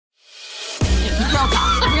Real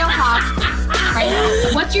talk. Real talk. Right now.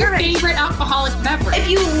 What's your favorite alcoholic beverage? If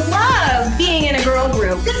you love being in a girl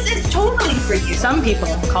group, this is totally for you. Some people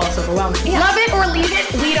call us overwhelming. Yeah. Love it or leave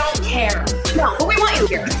it, we don't care. No, but we want you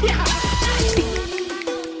here. Yeah.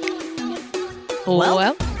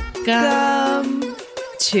 Welcome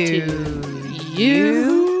to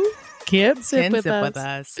You Can't Sip With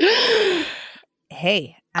Us.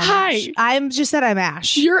 Hey, Hi. I'm just said I'm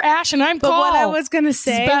Ash. You're Ash and I'm But Paul. what I was going to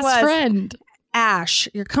say Best was, friend. Ash,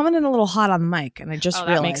 you're coming in a little hot on the mic, and I just That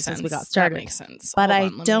makes realized sense. as we got started. That makes sense. But Hold I on,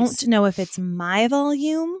 let me don't know if it's my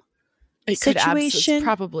volume It could situation. it's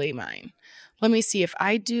probably mine. Let me see if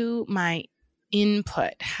I do my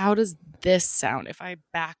input. How does this sound if I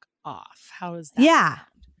back off? How does that Yeah. sound?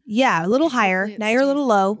 Yeah, a little higher. Hopefully it Now you're a little stays-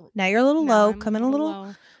 low. Now you're a little Now low. I'm Come in a little.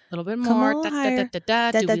 low. Little bit Come more. a little higher. Do we like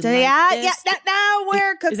Yeah, this? now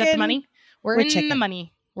we're cooking. Is that the money? We're in chicken. the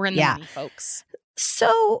money. We're in the Yeah. money, folks.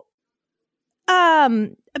 So,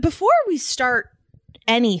 before we start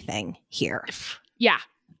anything here, Yeah.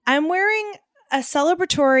 I'm wearing a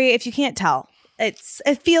celebratory. If you can't tell, it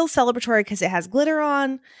feels celebratory because it has glitter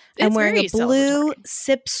on. I'm It's wearing very a blue celebratory.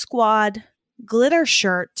 Sip Squad glitter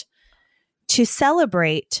shirt to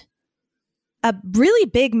celebrate a really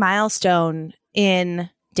big milestone in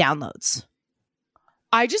downloads.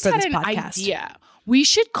 I just for had this an podcast. idea. We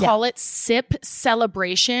should call it Sip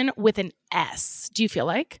Celebration with an S. Do you feel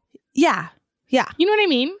like? Yeah, You know what I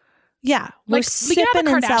mean? yeah. We're Like, you know how sipping the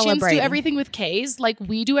and Kardashians do celebrating. everything with K's? Like,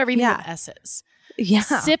 we do everything Yeah. with S's. Yeah,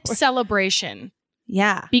 Sip Celebration.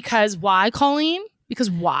 yeah. Because why, Colleen? Because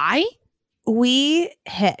why? We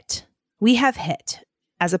have hit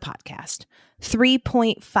as a podcast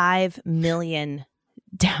 3.5 million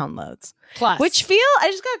downloads, Plus. which I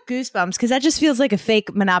just got goosebumps because that just feels like a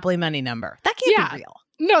fake Monopoly money number. That can't Yeah. be real.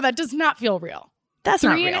 No, that does not feel real. That's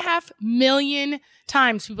not real. 3.5 million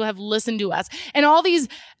times people have listened to us. And all these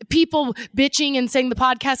people bitching and saying the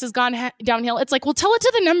podcast has gone downhill. It's like, well, tell it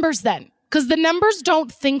to the numbers then. Because the numbers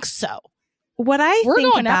don't think so. What I We're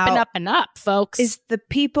think going up about and up and up, folks. is the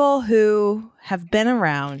people who have been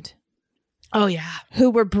around, oh, yeah.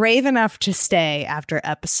 who were brave enough to stay after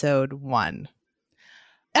episode 1.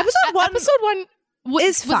 Episode 1 Episode 1 is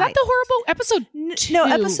was fine. that the horrible episode? No,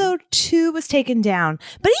 2. episode 2 was taken down.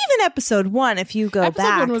 But even episode 1, if you go Episode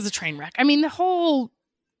back, 1 was a train wreck. I mean, the whole...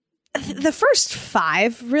 the first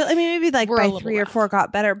 5 really, I mean, maybe like We're a by little 3 or rough. 4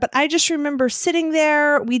 got better, but I just remember sitting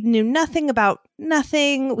there. We knew nothing about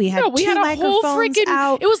nothing. We had we two had a whole microphones freaking...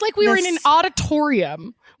 out. It was like we were in an This-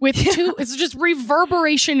 auditorium with two... It's just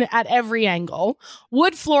reverberation at every angle.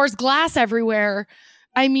 Wood floors, glass everywhere.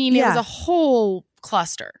 I mean, it was a whole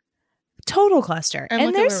cluster. Total cluster. And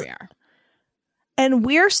look at where we are. And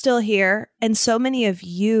we're still here, and so many of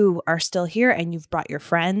you are still here, and you've brought your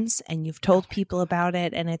friends and you've told people about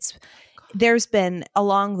it, and there's been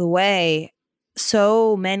along the way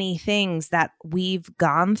so many things that we've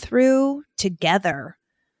gone through together,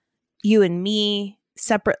 you and me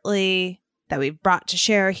separately, that we've brought to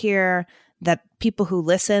share here, that people who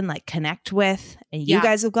listen like connect with. And you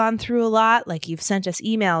guys have gone through a lot. Like, you've sent us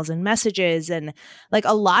emails and messages, and like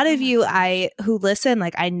a lot of you who listen,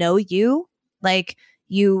 like, I know you, like,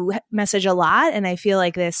 you message a lot, and I feel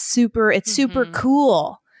like it's super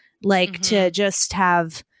cool, like, to just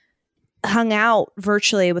have hung out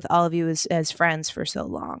virtually with all of you as friends for so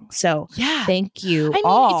long. So Yeah. thank you I mean,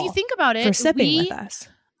 all if you think about it, for sipping with us.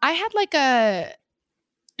 I had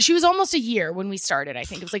she was almost a year when we started. I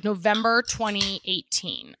think it was like November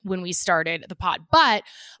 2018 when we started the pod. But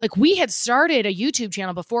like, we had started a YouTube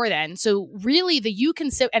channel before then. So really the You Can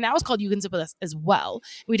Sip, and that was called You Can Sip With Us as well.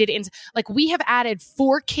 We did we have added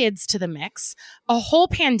 4 kids to the mix, a whole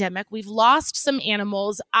pandemic. We've lost some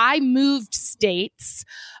animals. I moved states.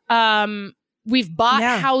 We've bought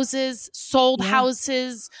houses, sold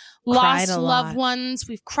houses, lost loved ones.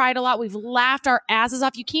 We've cried a lot. We've laughed our asses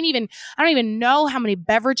off. I don't even know how many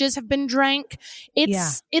beverages have been drank.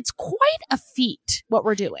 It's quite a feat what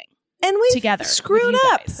we're doing. And we've together screwed with you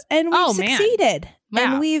up, guys. and we've succeeded. Wow.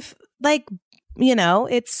 And we've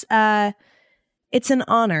it's an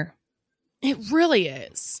honor. It really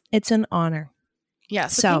is. It's an honor. Yeah.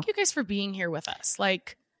 So thank you guys for being here with us.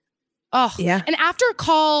 Like, oh yeah. And after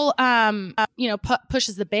Call,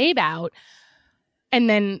 pushes the babe out, and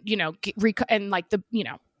then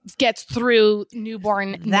gets through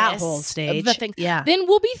newborn that whole stage. The thing. Yeah. Then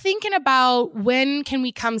we'll be thinking about when can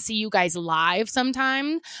we come see you guys live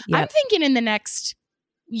sometime. Yep. I'm thinking in the next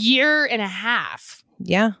year and a half.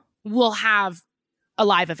 Yeah. We'll have a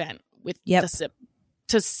live event with Yep. the Sip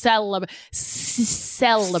to celebrate.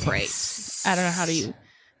 I don't know how do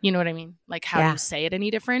you know what I mean? Like, how do you say it any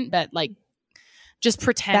different? But like, Just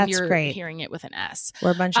pretend That's you're great. hearing it with an S.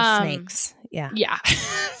 We're a bunch of snakes. Yeah. Yeah.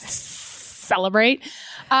 Celebrate.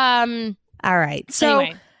 All right. So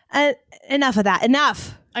Anyway. Enough of that.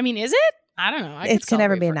 Enough. I mean, is it? I don't know. It can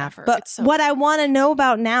never be enough. But what I want to know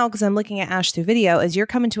about now, because I'm looking at Ash through video, is you're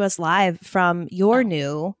coming to us live from your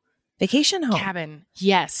new vacation home. Cabin.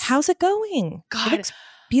 Yes. How's it going? God. It looks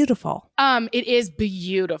beautiful. It is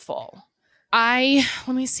beautiful. Let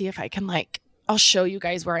me see if I can I'll show you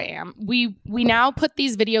guys where I am. We now put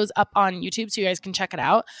these videos up on YouTube so you guys can check it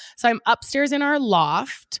out. So I'm upstairs in our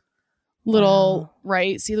loft.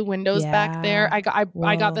 Right? See the windows back there? I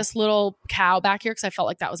got this little cow back here because I felt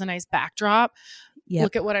like that was a nice backdrop. Yep.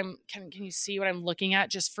 Look at what can you see what I'm looking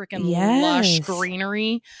at? Just freaking lush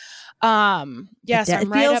greenery. Yes, it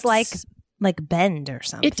feels like Bend or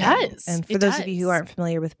something. It does. And for those of you who aren't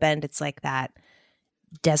familiar with Bend, it's like that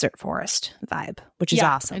desert forest vibe, which is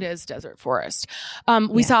awesome. It is desert forest.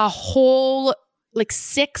 We saw a whole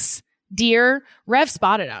 6 deer. Rev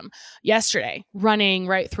spotted them yesterday running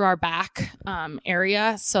right through our back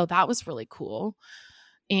area. So that was really cool.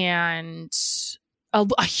 And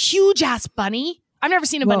a huge ass bunny. I've never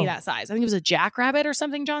seen a bunny that size. I think it was a jackrabbit or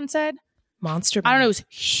something, John said. Monster bunny. I don't know. It was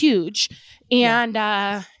huge.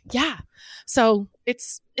 And so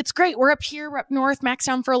it's great. We're up here. We're up north. Max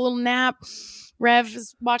down for a little nap. Rev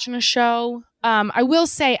is watching a show. I will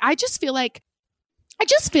say, I just feel like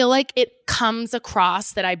it comes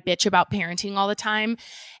across that I bitch about parenting all the time.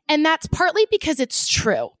 And that's partly because it's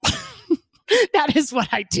true. That is what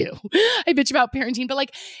I do. I bitch about parenting,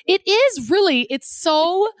 but it is really, it's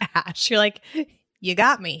so. Ash, you're like, you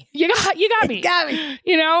got me. You got me. You got me.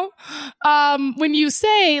 You know, when you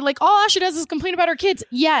say all Asha does is complain about her kids.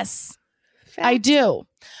 Yes, fact. I do.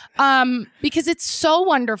 Because it's so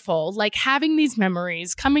wonderful, having these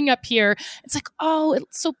memories coming up here. It's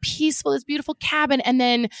it's so peaceful, this beautiful cabin. And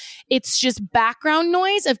then it's just background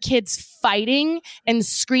noise of kids fighting and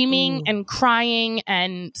screaming and crying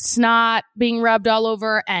and snot being rubbed all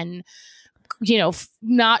over and,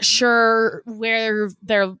 not sure where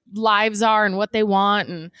their lives are and what they want.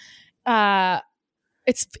 And,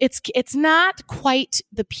 it's not quite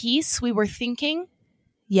the peace we were thinking.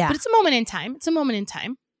 Yeah. But it's a moment in time.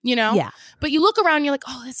 Yeah. But you look around, you're like,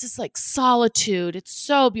 oh, this is solitude. It's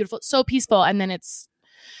so beautiful. It's so peaceful. And then it's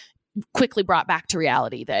quickly brought back to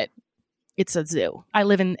reality that it's a zoo. I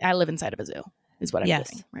live inside of a zoo is what I'm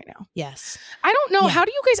doing right now. Yes. I don't know. How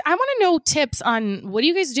do you guys, I want to know tips on what do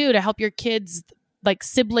you guys do to help your kids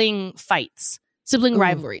sibling fights? Sibling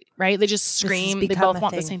rivalry, right? They just scream. They both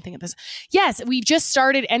want the same thing at this. Yes, we've just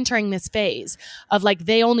started entering this phase of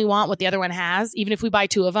they only want what the other one has. Even if we buy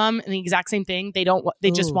 2 of them and the exact same thing, they don't.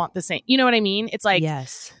 They just want the same. You know what I mean? It's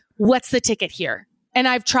yes. What's the ticket here? And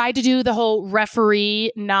I've tried to do the whole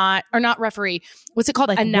not referee. What's it called?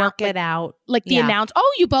 Work it out. The announce.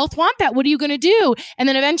 Oh, you both want that. What are you going to do? And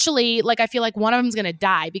then eventually, I feel like one of them's going to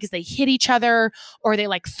die because they hit each other or they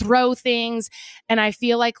throw things. And I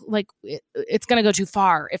feel like it's going to go too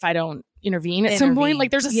far if I don't intervene at some point.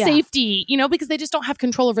 There's a safety, because they just don't have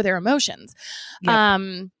control over their emotions.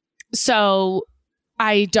 Yep. So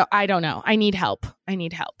I don't know. I need help.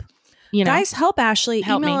 Guys, help Ashley.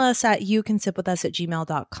 Help Email me. us at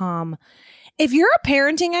youcansipwithus@gmail.com. If you're a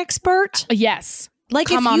parenting expert, yes. If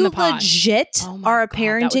you legit are a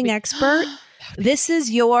parenting expert, this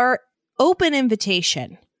is your open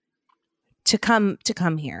invitation to come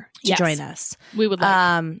here to join us. We would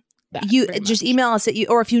like you just email us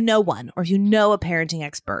or if you know one, or if you know a parenting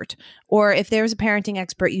expert, or if there's a parenting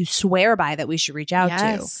expert you swear by that we should reach out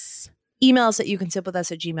to, email us at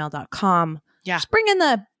youcansipwithus@gmail.com. Yeah. Just bring in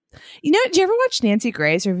the. Did you ever watch Nancy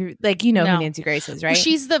Grace? Or who Nancy Grace is, right? Well,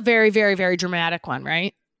 she's the very, very, very dramatic one,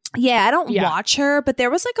 right? Yeah, I don't watch her, but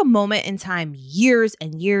there was a moment in time years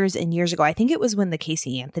and years and years ago. I think it was when the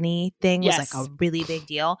Casey Anthony thing was a really big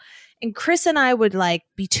deal. And Chris and I would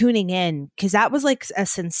be tuning in because that was a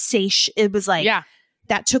sensation. It was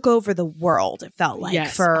that took over the world. It felt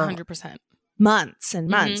for 100%. Months and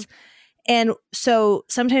months. Mm-hmm. And so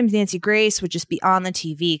sometimes Nancy Grace would just be on the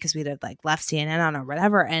TV because we'd have left CNN on or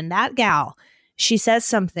whatever. And that gal, she says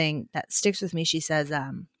something that sticks with me. She says,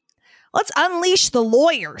 let's unleash the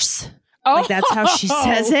lawyers. Oh, that's how she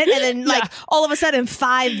says it. And then all of a sudden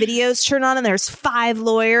 5 videos turn on and there's 5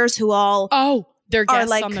 lawyers who all they're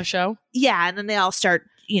guests on the show. Yeah. And then they all start,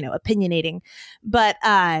 opinionating. But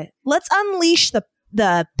let's unleash the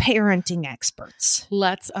parenting experts.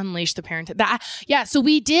 Let's unleash the parenting. So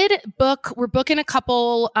we're booking a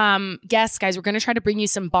couple guests, guys. We're going to try to bring you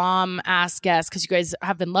some bomb ass guests because you guys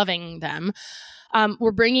have been loving them.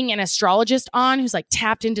 We're bringing an astrologist on who's like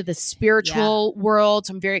tapped into the spiritual world.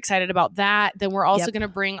 So I'm very excited about that. Then we're also going to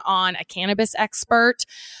bring on a cannabis expert.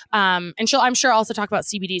 And she'll, I'm sure, also talk about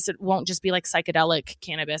CBD. So it won't just be like psychedelic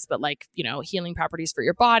cannabis, but like, you know, healing properties for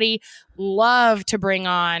your body. Love to bring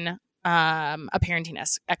on a parenting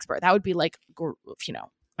expert. That would be like, you know,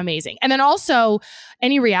 amazing. And then also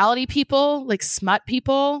any reality people, like smut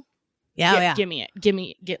people. Give me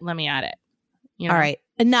it. Let me at it. You know? All right.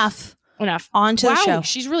 Enough. On to the show.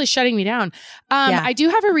 She's really shutting me down. I do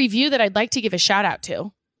have a review that I'd like to give a shout out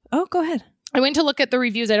to. Oh, go ahead. I went to look at the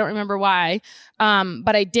reviews. I don't remember why,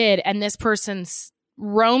 but I did. And this person's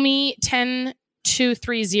Romy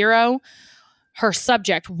 10230, her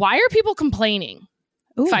subject, why are people complaining?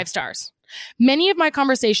 Ooh. 5 stars. Many of my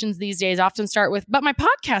conversations these days often start with, but my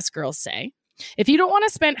podcast girls say, if you don't want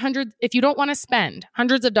to spend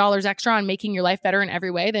hundreds of dollars extra on making your life better in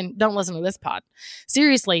every way, then don't listen to this pod.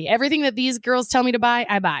 Seriously, everything that these girls tell me to buy,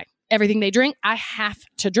 I buy. Everything they drink, I have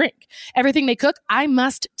to drink. Everything they cook, I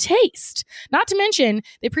must taste. Not to mention,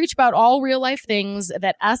 they preach about all real life things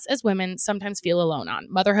that us as women sometimes feel alone on.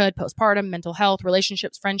 Motherhood, postpartum, mental health,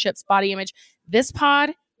 relationships, friendships, body image. This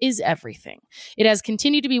pod is everything. It has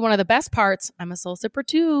continued to be one of the best parts. I'm a soul sipper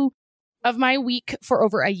too. Of my week for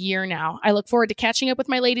over a year now. I look forward to catching up with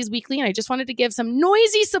my ladies weekly, and I just wanted to give some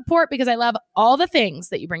noisy support because I love all the things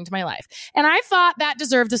that you bring to my life. And I thought that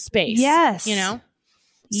deserved a space. Yes. You know?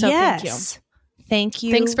 So thank you. Thank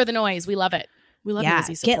you. Thanks for the noise. We love it. We love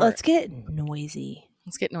noisy support. Let's get noisy.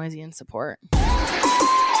 Let's get noisy and support.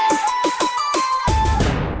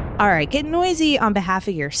 All right. Get noisy on behalf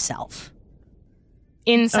of yourself.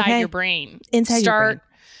 Inside your brain. Inside your brain.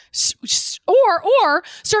 Or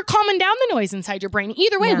start calming down the noise inside your brain.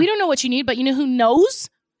 Either way, we don't know what you need, but you know who knows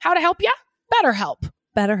how to help you? BetterHelp.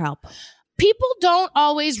 People don't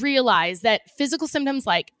always realize that physical symptoms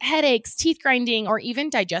like headaches, teeth grinding, or even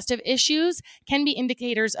digestive issues can be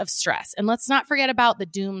indicators of stress. And let's not forget about the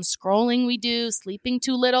doom scrolling we do, sleeping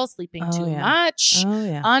too little, sleeping too much,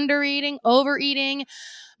 undereating, overeating.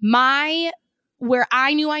 Where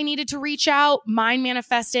I knew I needed to reach out, mine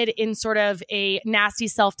manifested in sort of a nasty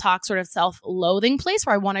self-talk, sort of self-loathing place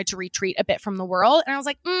where I wanted to retreat a bit from the world. And I was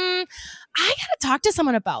like, I got to talk to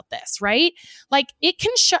someone about this, right? Like it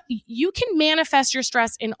can you can manifest your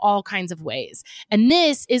stress in all kinds of ways. And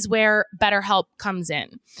this is where BetterHelp comes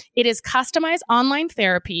in. It is customized online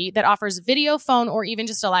therapy that offers video, phone, or even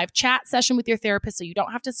just a live chat session with your therapist. So you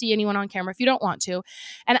don't have to see anyone on camera if you don't want to.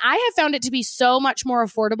 And I have found it to be so much more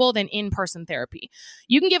affordable than in-person therapy.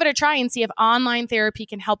 You can give it a try and see if online therapy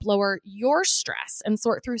can help lower your stress and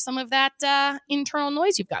sort through some of that internal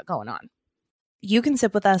noise you've got going on. You can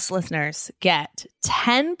sip with us, listeners. Get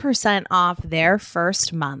 10% off their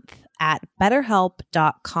first month at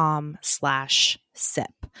betterhelp.com/sip.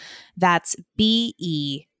 That's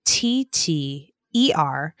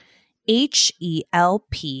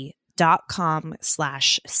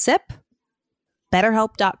BetterHelp.com/sip.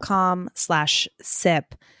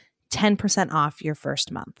 betterhelp.com/sip. 10% off your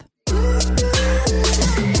first month.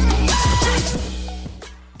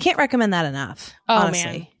 Can't recommend that enough.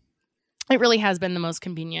 Honestly. Man. It really has been the most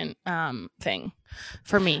convenient thing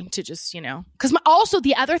for me to just, because also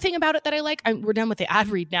the other thing about it that I like, we're done with the ad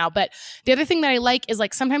read now, but the other thing that I like is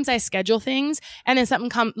like sometimes I schedule things and then something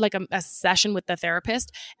comes like a session with the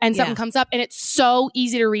therapist and something comes up and it's so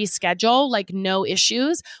easy to reschedule, like no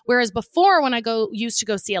issues. Whereas before when I used to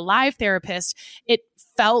go see a live therapist, it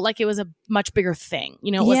felt like it was a much bigger thing.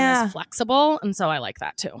 It wasn't as flexible. And so I like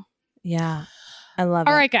that too. Yeah. I love it.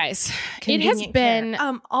 All right, guys. Convenient it has been...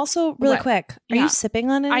 also, really quick. Are you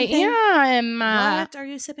sipping on anything? I am. What are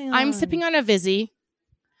you sipping on? I'm sipping on a Vizzy.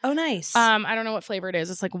 Oh, nice. I don't know what flavor it is.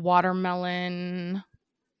 It's like watermelon.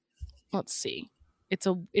 Let's see. It's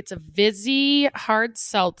a Vizzy hard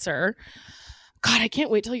seltzer. God, I can't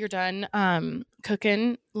wait till you're done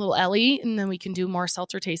cooking little Ellie, and then we can do more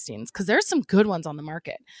seltzer tastings because there's some good ones on the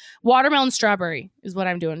market. Watermelon strawberry is what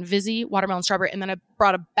I'm doing. Vizzy, watermelon strawberry, and then I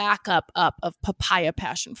brought a backup up of papaya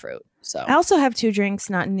passion fruit. So I also have 2 drinks,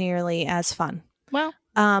 not nearly as fun. Well,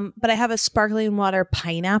 but I have a sparkling water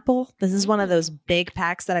pineapple. This is one of those big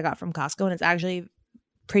packs that I got from Costco, and it's actually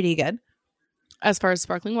pretty good. As far as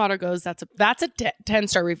sparkling water goes, that's a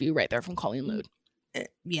 10-star review right there from Colleen Lude.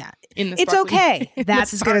 Yeah, it's okay.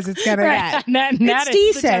 That's as good as it's gonna get. It's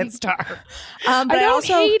decent. 10-star. But I don't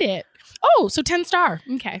hate it. Oh, so 10-star.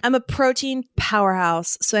 Okay. I'm a protein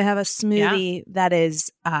powerhouse, so I have a smoothie that is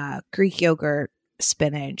Greek yogurt,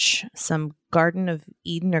 spinach, some Garden of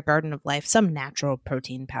Eden or Garden of Life, some natural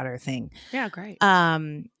protein powder thing. Yeah, great.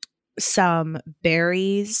 some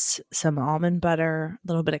berries, some almond butter, a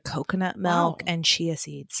little bit of coconut milk, Wow. and chia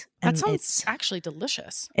seeds. That And sounds actually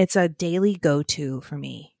delicious. it's a daily go-to for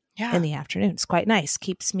me Yeah. in the afternoon. It's quite nice.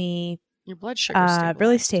 Keeps me Your blood sugar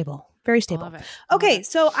really stable. Very stable. Love it. Okay,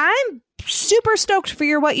 so I'm super stoked for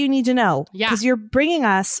your what you need to know. Yeah. Because you're bringing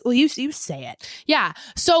us, well, you say it. Yeah.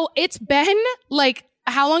 So it's been like,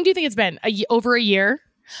 how long do you think it's been? Over a year?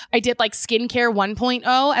 I did like skincare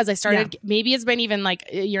 1.0 as I started. Maybe it's been even like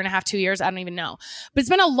a year and a half, 2 years. I don't even know. But it's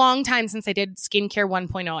been a long time since I did skincare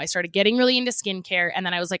 1.0. I started getting really into skincare. And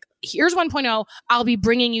then I was like, here's 1.0. I'll be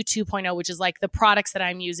bringing you 2.0, which is like the products that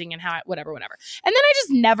I'm using and how whatever. And then I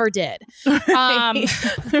just never did.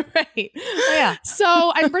 Right. Yeah.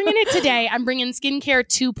 So I'm bringing it today. I'm bringing skincare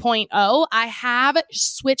 2.0. I have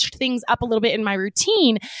switched things up a little bit in my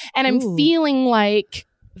routine, and I'm feeling like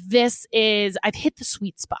I've hit the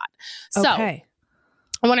sweet spot. So I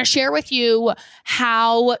want to share with you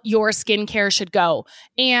how your skincare should go.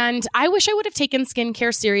 And I wish I would have taken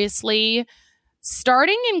skincare seriously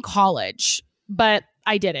starting in college, but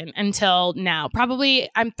I didn't until now. Probably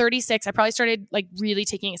I'm 36. I probably started like really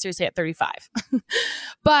taking it seriously at 35.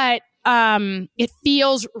 But it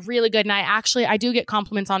feels really good. And I do get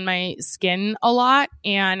compliments on my skin a lot.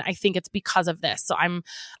 And I think it's because of this. So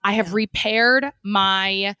I have repaired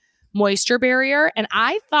my moisture barrier, and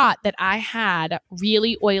I thought that I had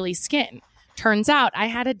really oily skin. Turns out I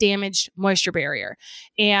had a damaged moisture barrier,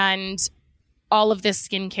 and all of this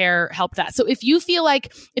skincare helped that. So if you feel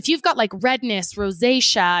like, if you've got like redness,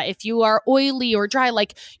 rosacea, if you are oily or dry,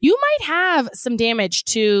 like you might have some damage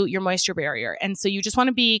to your moisture barrier. And so you just want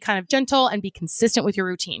to be kind of gentle and be consistent with your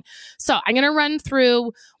routine. So I'm going to run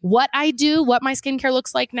through what I do, what my skincare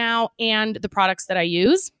looks like now, and the products that I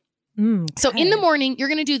use. So in the morning, you're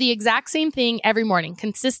going to do the exact same thing every morning.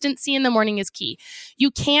 Consistency in the morning is key. You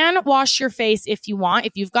can wash your face if you want.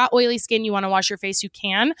 If you've got oily skin, you want to wash your face, you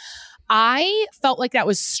can. I felt like that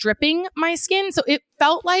was stripping my skin. So it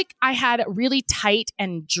felt like I had really tight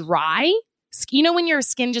and dry. You know, when your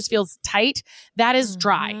skin just feels tight, that is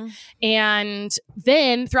dry. And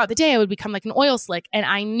then throughout the day, I would become like an oil slick. And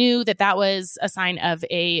I knew that that was a sign of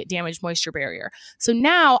a damaged moisture barrier. So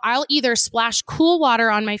now I'll either splash cool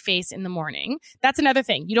water on my face in the morning. That's another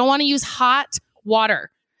thing. You don't want to use hot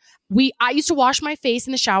water. I used to wash my face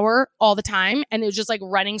in the shower all the time, and it was just like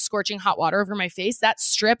running scorching hot water over my face. That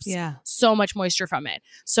strips so much moisture from it.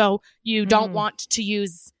 So you don't want to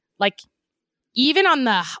use like, even on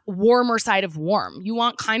the warmer side of warm, you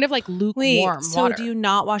want kind of like lukewarm water. So do you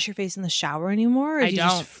not wash your face in the shower anymore? Or do you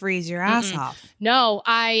just freeze your ass off? No,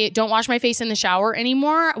 I don't wash my face in the shower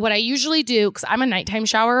anymore. What I usually do, because I'm a nighttime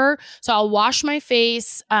showerer, so I'll wash my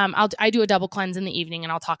face. I do a double cleanse in the evening,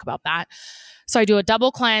 and I'll talk about that. So I do a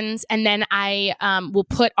double cleanse, and then I will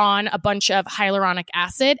put on a bunch of hyaluronic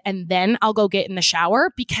acid, and then I'll go get in the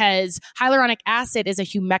shower, because hyaluronic acid is a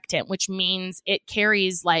humectant, which means it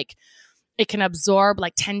carries like, it can absorb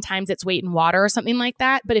like 10 times its weight in water or something like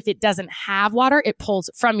that. But if it doesn't have water, it pulls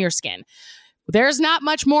from your skin. There's not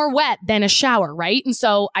much more wet than a shower, right? And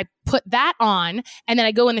so I put that on, and then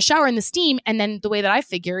I go in the shower in the steam. And then the way that I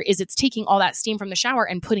figure is it's taking all that steam from the shower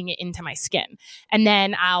and putting it into my skin. And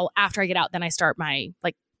then after I get out, then I start my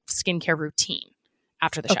like skincare routine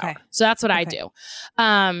after the shower. So that's what I do.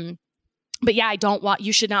 But yeah,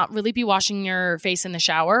 you should not really be washing your face in the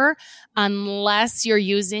shower unless you're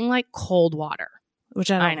using like cold water. Which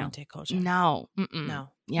I don't want to take cold shower. No. No.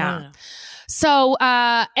 Yeah. No. So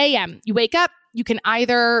AM, you wake up, you can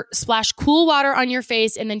either splash cool water on your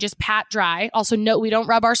face and then just pat dry. Also, no, we don't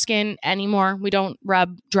rub our skin anymore. We don't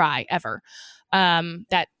rub dry ever.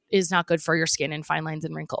 That is not good for your skin and fine lines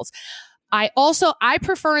and wrinkles. I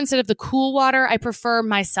prefer, instead of the cool water, I prefer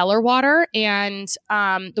micellar water. And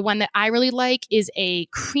the one that I really like is a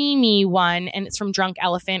creamy one, and it's from Drunk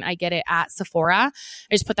Elephant. I get it at Sephora.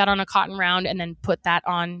 I just put that on a cotton round and then put that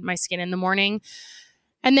on my skin in the morning.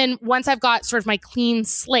 And then once I've got sort of my clean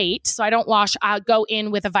slate, so I don't wash, I'll go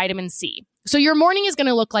in with a vitamin C. So your morning is going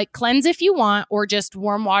to look like cleanse if you want, or just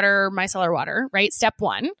warm water, micellar water, right? Step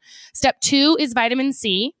 1. Step 2 is vitamin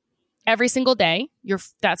C. Every single day,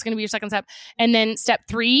 that's going to be your second step. And then step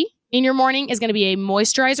 3 in your morning is going to be a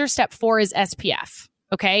moisturizer. Step 4 is SPF.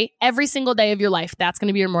 Okay. Every single day of your life, that's going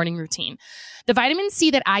to be your morning routine. The vitamin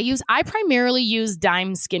C that I primarily use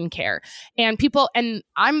Dime Skincare, and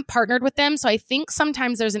I'm partnered with them. So I think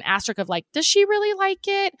sometimes there's an asterisk of like, does she really like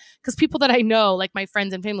it? Because people that I know, like my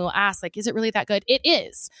friends and family, will ask like, is it really that good? It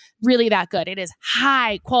is really that good. It is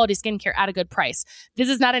high quality skincare at a good price. This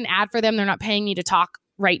is not an ad for them. They're not paying me to talk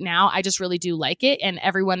right now. I just really do like it. And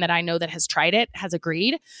everyone that I know that has tried it has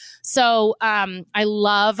agreed. So I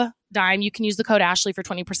love Dime, you can use the code Ashley for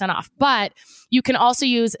 20% off. But you can also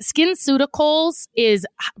use SkinCeuticals is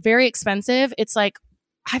very expensive. It's like,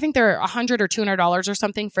 I think they're $100 or $200 or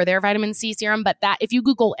something for their vitamin C serum. But that if you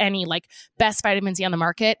Google any like best vitamin C on the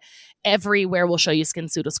market, everywhere will show you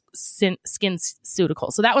SkinCeuticals.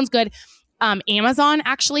 So that one's good. Amazon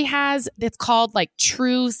actually has, it's called like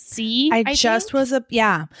True C. So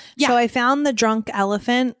I found the Drunk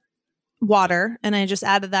Elephant water and I just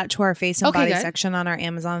added that to our face and body section on our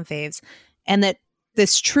Amazon faves. And that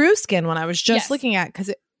this True Skin one I was just looking at because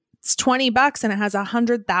it's $20 and it has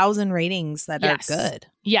 100,000 ratings that are good.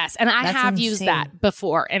 Yes. And I have used that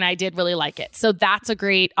before and I did really like it. So that's a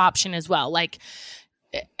great option as well. Like,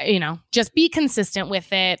 you know, just be consistent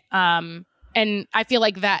with it. And I feel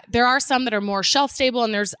like that there are some that are more shelf stable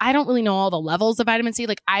and I don't really know all the levels of vitamin C.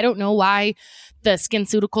 Like, I don't know why the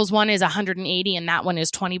SkinCeuticals one is 180 and that one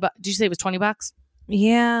is $20. Did you say it was $20?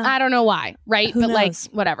 Yeah. I don't know why. Right. Who but knows?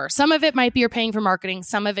 Like, whatever. Some of it might be you're paying for marketing.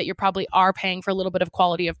 Some of it you probably are paying for a little bit of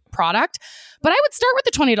quality of product. But I would start with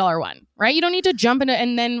the $20 one, right? You don't need to jump into,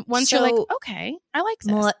 and then once you're like, okay, I like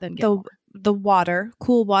this, then get more. The water,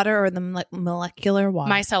 cool water or the molecular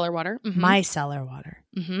water? Micellar water. Mm-hmm. Micellar water.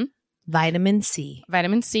 Mm-hmm. Vitamin C.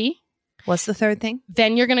 Vitamin C. What's the third thing?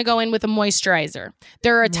 Then you're going to go in with a moisturizer.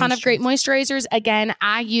 There are a ton of great moisturizers. Again,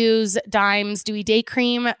 I use Dime's Dewy Day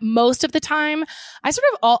Cream most of the time. I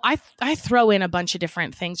throw in a bunch of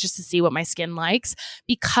different things just to see what my skin likes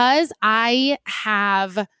because I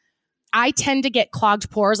tend to get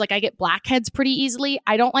clogged pores. Like I get blackheads pretty easily.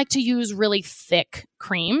 I don't like to use really thick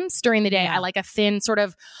creams during the day. I like a thin sort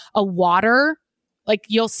of a water. Like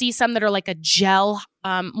you'll see some that are like a gel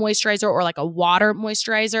moisturizer or like a water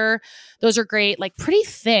moisturizer. Those are great, like pretty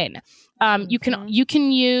thin. You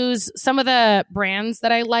can use some of the brands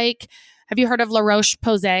that I like. Have you heard of La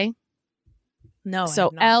Roche-Posay? No.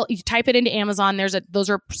 So you type it into Amazon. Those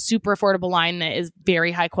are super affordable line that is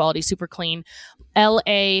very high quality, super clean.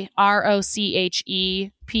 LaRochePosay.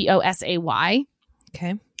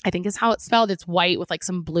 Okay. I think is how it's spelled. It's white with like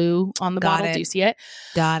some blue on the bottle. Do you see it?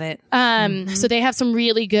 Got it. So they have some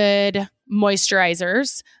really good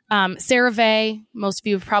moisturizers. CeraVe, most of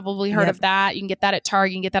you have probably heard of that. You can get that at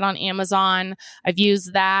Target. You can get that on Amazon. I've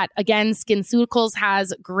used that. Again, SkinCeuticals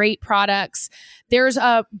has great products. There's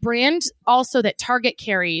a brand also that Target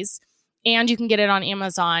carries, and you can get it on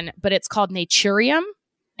Amazon, but it's called Naturium,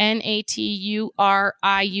 Naturium.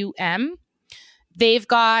 They've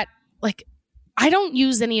got like, I don't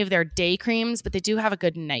use any of their day creams, but they do have a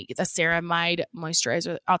good night. It's a ceramide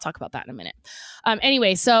moisturizer. I'll talk about that in a minute.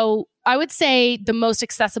 Anyway, so I would say the most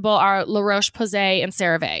accessible are La Roche-Posay and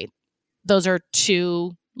CeraVe. Those are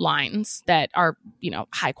two lines that are,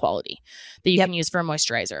 high quality that you can use for a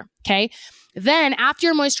moisturizer. Okay. Then after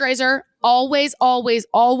your moisturizer, always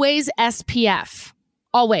SPF.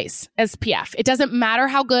 Always SPF. It doesn't matter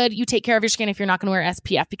how good you take care of your skin if you're not going to wear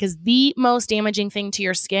SPF, because the most damaging thing to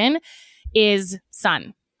your skin is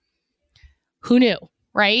sun. Who knew,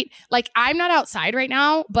 right? Like I'm not outside right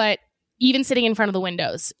now, but even sitting in front of the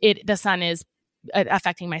windows, the sun is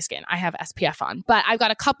affecting my skin. I have SPF on, but I've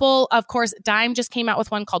got a couple. Of course, Dime just came out with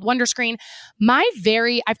one called Wonder Screen.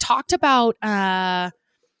 I've talked about,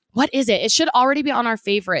 what is it? It should already be on our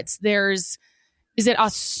favorites. Is it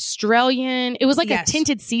Australian? It was like a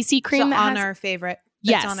tinted CC cream. On our favorite.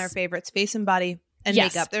 Yes. On our favorites, face and body and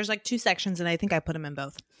makeup. There's like two sections and I think I put them in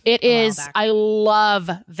both. It is. I love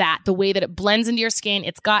that. The way that it blends into your skin.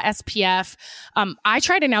 It's got SPF. I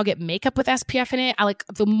try to now get makeup with SPF in it.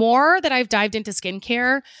 The more that I've dived into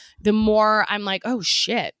skincare, the more I'm like, oh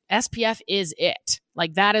shit, SPF is it.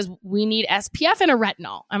 Like we need SPF and a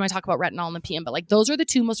retinol. I'm going to talk about retinol in the PM, but like those are the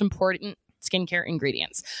two most important skincare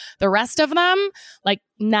ingredients. The rest of them, like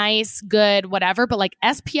nice, good, whatever, but like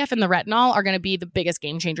SPF and the retinol are going to be the biggest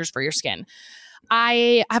game changers for your skin.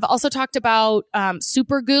 I have also talked about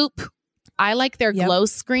Supergoop. I like their glow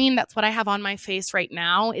screen. That's what I have on my face right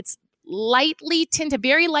now. It's lightly tinted,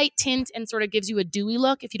 very light tint, and sort of gives you a dewy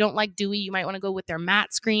look. If you don't like dewy, you might want to go with their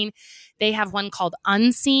matte screen. They have one called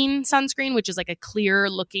Unseen Sunscreen, which is like a clear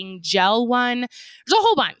looking gel one. There's a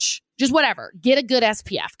whole bunch. Just whatever. Get a good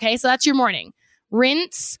SPF. Okay. So that's your morning.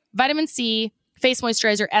 Rinse, vitamin C, face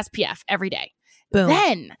moisturizer, SPF every day. Boom.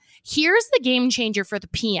 Then here's the game changer for the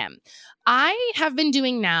PM. I've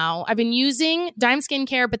been using Dime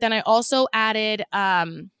Skincare, but then I also added,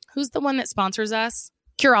 who's the one that sponsors us?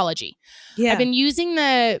 Curology. Yeah. I've been using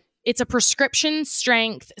it's a prescription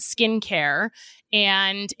strength skincare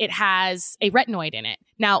and it has a retinoid in it.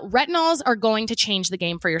 Now, retinols are going to change the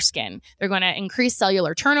game for your skin. They're going to increase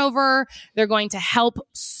cellular turnover. They're going to help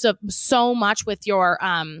so much with your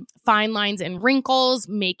fine lines and wrinkles,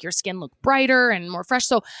 make your skin look brighter and more fresh.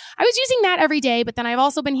 So I was using that every day, but then I've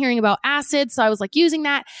also been hearing about acids. So I was like using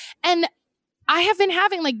that. And I have been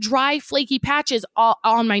having like dry, flaky patches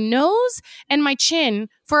on my nose and my chin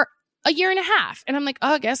for a year and a half. And I'm like,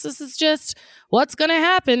 oh, I guess this is just what's going to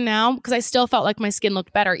happen now, because I still felt like my skin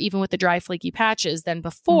looked better, even with the dry, flaky patches than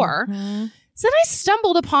before. Mm-hmm. So then I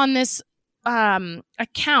stumbled upon this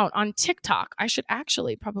account on TikTok. I should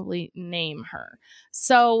actually probably name her.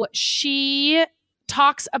 So she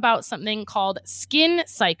talks about something called skin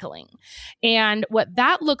cycling. And what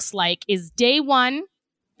that looks like is day 1,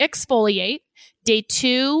 exfoliate. Day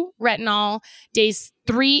 2, retinol. Days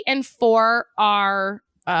 3 and 4 are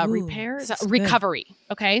repair, recovery.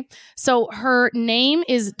 Good. Okay. So her name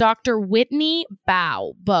is Dr. Whitney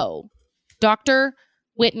Bowe. Dr.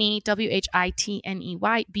 Whitney, WHITNEY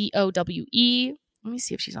BOWE. Let me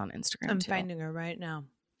see if she's on Instagram. I'm finding her right now.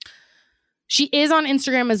 She is on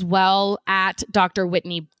Instagram as well at Dr.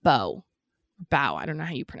 Whitney Bowe. I don't know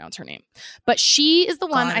how you pronounce her name, but she is the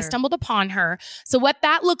one I stumbled upon her. So what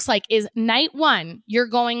that looks like is night 1, you're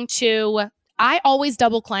going to, I always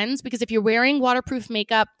double cleanse, because if you're wearing waterproof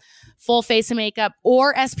makeup, full face of makeup,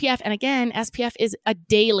 or SPF, and again, SPF is a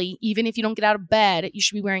daily, even if you don't get out of bed, you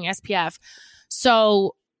should be wearing SPF.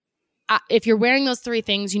 So if you're wearing those 3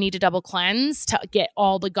 things, you need to double cleanse to get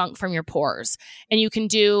all the gunk from your pores. And you can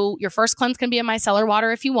do, your first cleanse can be a micellar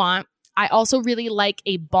water if you want. I also really like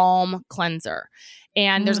a balm cleanser.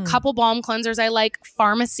 And there's a couple balm cleansers I like.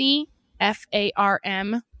 Pharmacy,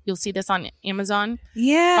 FARM. You'll see this on Amazon.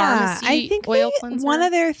 Yeah. Pharmacy I think oil cleanser. One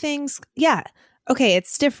of their things, yeah. Okay,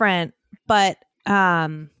 it's different, but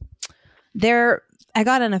I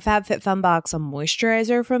got in a FabFitFun box a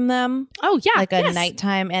moisturizer from them. Oh, yeah. Like a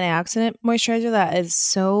nighttime antioxidant moisturizer that is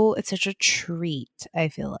it's such a treat, I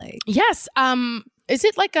feel like. Yes. Is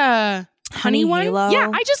it like a honey one? Halo? Yeah,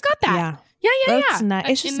 I just got that. Yeah. Yeah.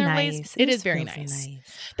 It's just nice. It is very nice.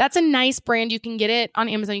 That's a nice brand. You can get it on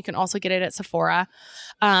Amazon. You can also get it at Sephora.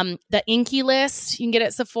 The Inky List, you can get it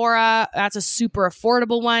at Sephora. That's a super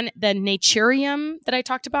affordable one. The Naturium that I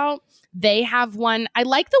talked about, they have one. I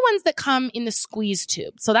like the ones that come in the squeeze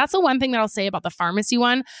tube. So that's the one thing that I'll say about the pharmacy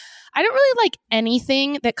one. I don't really like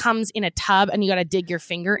anything that comes in a tub and you got to dig your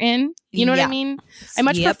finger in. You know what I mean? I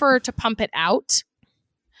much prefer to pump it out.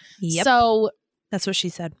 Yep. So that's what she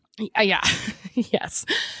said. Yeah. Yes.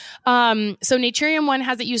 So Naturium one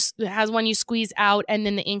has one you squeeze out, and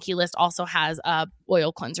then the Inky List also has a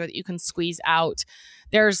oil cleanser that you can squeeze out.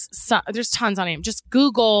 There's tons on it. Just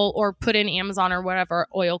Google or put in Amazon or whatever,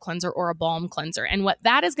 oil cleanser or a balm cleanser. And what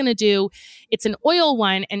that is going to do, it's an oil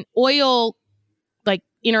one, and oil like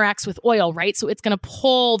interacts with oil, right? So it's going to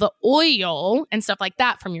pull the oil and stuff like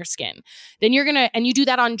that from your skin. Then and you do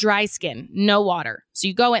that on dry skin, no water. So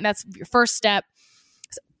you go in, that's your first step.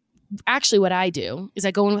 Actually, what I do is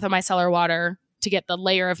I go in with a micellar water to get the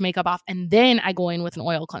layer of makeup off, and then I go in with an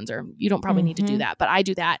oil cleanser. You don't probably need to do that, but I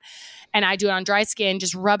do that. And I do it on dry skin,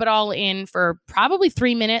 just rub it all in for probably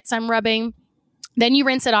 3 minutes I'm rubbing. Then you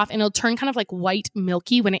rinse it off, and it'll turn kind of like white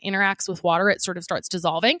milky when it interacts with water. It sort of starts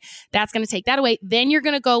dissolving. That's going to take that away. Then you're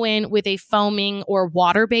going to go in with a foaming or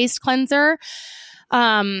water-based cleanser.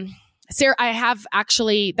 Sarah, I have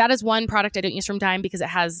actually, that is one product I don't use from Dime because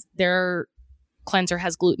their cleanser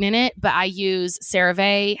has gluten in it, but I use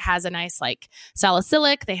CeraVe, has a nice like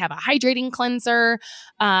salicylic. They have a hydrating cleanser.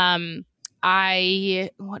 What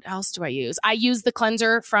else do I use? I use the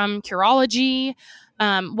cleanser from Curology,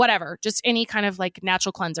 whatever, just any kind of like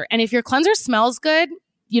natural cleanser. And if your cleanser smells good,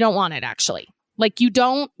 you don't want it actually. Like you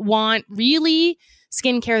don't want really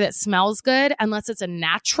skincare that smells good unless it's a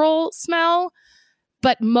natural smell.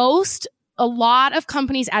 But a lot of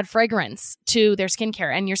companies add fragrance to their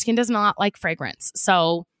skincare, and your skin does not like fragrance.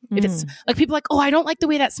 So if it's like people are like, oh, I don't like the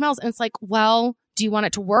way that smells. And it's like, well, do you want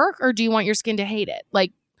it to work or do you want your skin to hate it?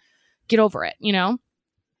 Like, get over it, you know?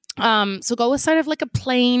 So go with sort of like a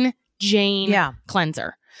plain Jane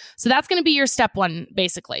cleanser. So that's going to be your step 1,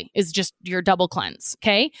 basically, is just your double cleanse.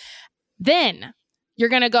 Okay. Then you're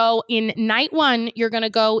going to go in night 1, you're going to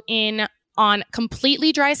go in on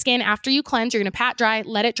completely dry skin. After you cleanse, you're going to pat dry,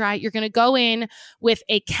 let it dry. You're going to go in with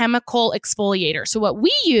a chemical exfoliator. So what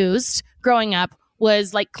we used growing up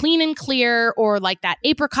was like Clean and Clear or like that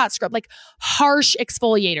apricot scrub, like harsh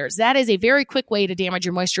exfoliators. That is a very quick way to damage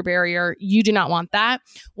your moisture barrier. You do not want that.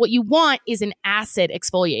 What you want is an acid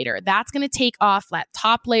exfoliator. That's going to take off that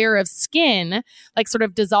top layer of skin, like sort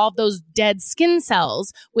of dissolve those dead skin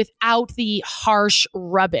cells without the harsh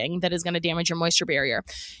rubbing that is going to damage your moisture barrier.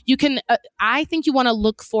 You can, I think you want to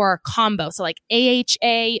look for a combo. So like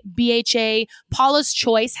AHA, BHA, Paula's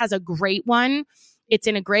Choice has a great one. It's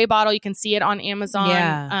in a gray bottle. You can see it on Amazon.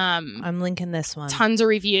 Yeah, I'm linking this one. Tons of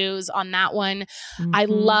reviews on that one. I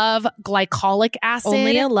love glycolic acid.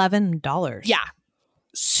 Only $11. Yeah.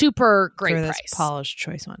 Super great for price. This Paula's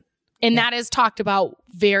Choice one. And that is talked about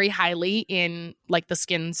very highly in like the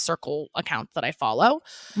Skin Circle account that I follow.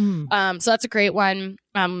 So that's a great one.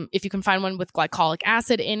 If you can find one with glycolic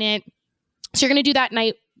acid in it. So you're going to do that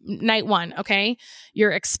night one. Okay.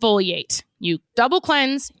 You're exfoliate. You double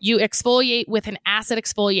cleanse, you exfoliate with an acid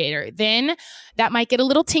exfoliator. Then that might get a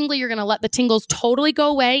little tingly. You're going to let the tingles totally go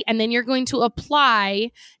away. And then you're going to apply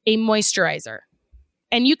a moisturizer.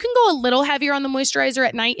 And you can go a little heavier on the moisturizer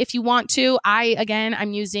at night if you want to.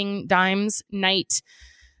 I'm using Dime's night,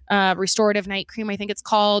 restorative night cream, I think it's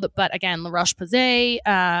called. But again, La Roche-Posay,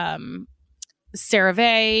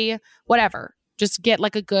 CeraVe, whatever. Just get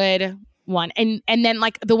like a good one. And then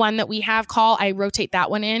like the one that we have, I rotate that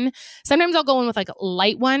one in. Sometimes I'll go in with like a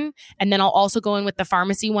light one. And then I'll also go in with the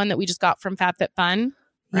pharmacy one that we just got from FabFitFun.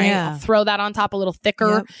 Right. Yeah. I'll throw that on top a little thicker.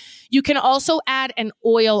 Yep. You can also add an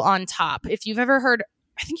oil on top. If you've ever heard,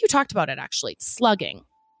 I think you talked about it actually, slugging.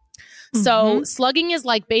 So slugging is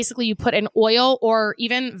like basically you put an oil or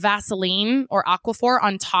even Vaseline or Aquaphor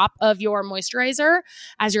on top of your moisturizer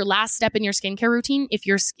as your last step in your skincare routine if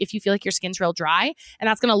you feel like your skin's real dry, and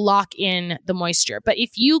that's going to lock in the moisture. But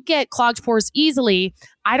if you get clogged pores easily,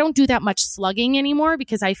 I don't do that much slugging anymore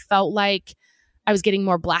because I felt like I was getting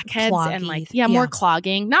more blackheads and like, more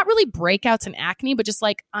clogging, not really breakouts and acne, but just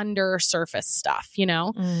like under surface stuff, you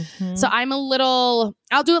know? So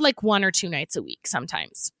I'll do it like 1 or 2 nights a week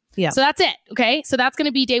sometimes. Yeah. So that's it. Okay. So that's going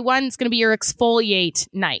to be day one. It's going to be your exfoliate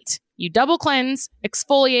night. You double cleanse,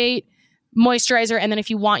 exfoliate, moisturizer. And then if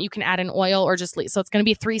you want, you can add an oil or just leave. So it's going to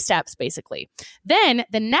be 3 steps basically. Then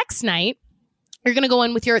the next night, you're going to go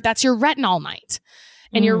in with that's your retinol night.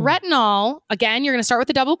 And your retinol, again, you're going to start with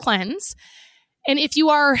the double cleanse. And if you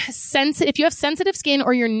are if you have sensitive skin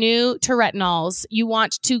or you're new to retinols, you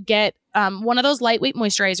want to get one of those lightweight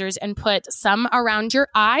moisturizers and put some around your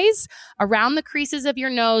eyes, around the creases of your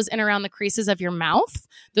nose, and around the creases of your mouth.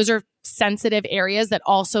 Those are sensitive areas that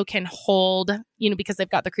also can hold, because they've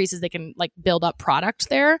got the creases, they can like build up product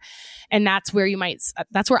there. And that's where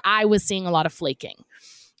that's where I was seeing a lot of flaking.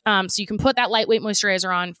 So you can put that lightweight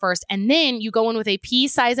moisturizer on first, and then you go in with a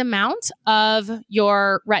pea-size amount of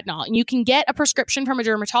your retinol. And you can get a prescription from a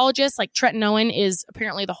dermatologist. Like tretinoin is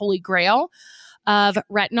apparently the holy grail of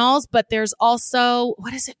retinols, but there's also,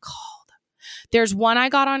 what is it called? There's one I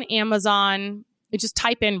got on Amazon. You just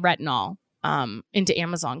type in retinol into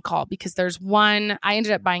Amazon because there's one, I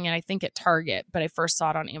ended up buying it, I think at Target, but I first saw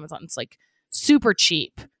it on Amazon. It's like super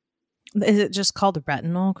cheap. Is it just called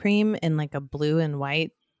retinol cream in like a blue and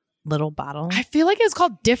white little bottle? I feel like it's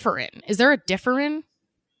called Differin. Is there a Differin?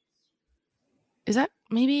 Is that,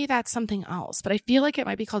 maybe that's something else, but I feel like it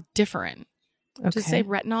might be called Differin. Okay. Just say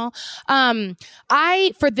retinol.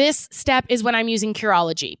 For this step is when I'm using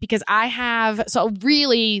Curology because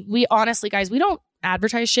we honestly, guys, we don't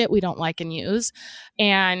advertise shit we don't like and use.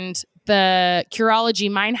 And the Curology,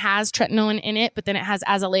 mine has tretinoin in it, but then it has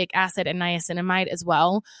azelaic acid and niacinamide as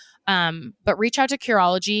well. But reach out to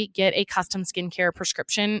Curology, get a custom skincare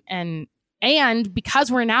prescription. And because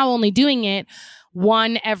we're now only doing it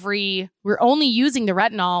we're only using the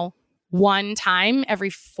retinol 1 time every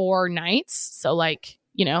 4 nights. So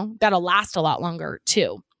that'll last a lot longer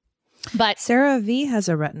too. But CeraVe has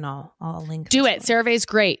a retinol. I'll link. Do it. CeraVe is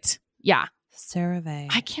great. Yeah. CeraVe.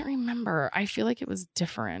 I can't remember. I feel like it was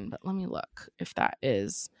different, but let me look if that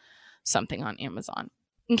is something on Amazon.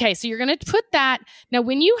 Okay, so you're going to put that. Now,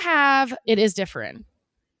 when you have, it is Differin.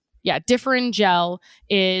 Yeah, Differin gel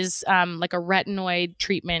is like a retinoid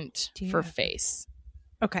treatment for face.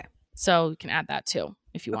 Okay. So you can add that too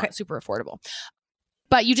if you want. Okay. Super affordable.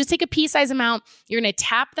 But you just take a pea-size amount. You're going to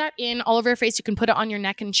tap that in all over your face. You can put it on your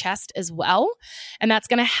neck and chest as well. And that's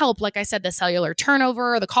going to help, like I said, the cellular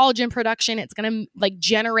turnover, the collagen production. It's going to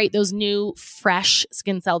generate those new, fresh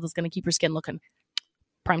skin cells. It's going to keep your skin looking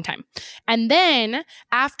prime time. And then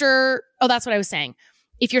that's what I was saying.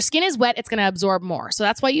 If your skin is wet, it's going to absorb more. So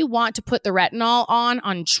that's why you want to put the retinol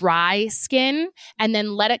on dry skin and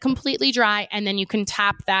then let it completely dry. And then you can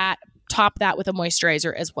top that with a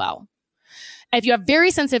moisturizer as well. If you have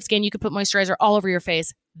very sensitive skin, you could put moisturizer all over your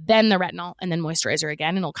face, then the retinol, and then moisturizer again,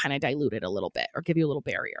 and it'll kind of dilute it a little bit or give you a little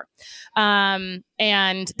barrier.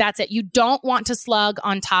 And that's it. You don't want to slug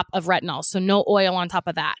on top of retinol, so no oil on top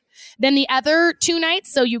of that. Then the other 2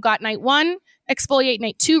 nights, so you got night 1, exfoliate,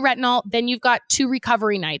 night 2, retinol, then you've got 2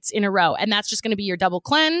 recovery nights in a row, and that's just going to be your double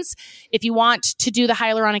cleanse. If you want to do the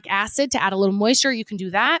hyaluronic acid to add a little moisture, you can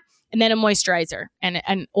do that. And then a moisturizer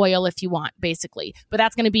and oil if you want, basically. But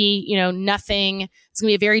that's going to be, nothing. It's going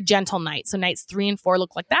to be a very gentle night. So nights 3 and 4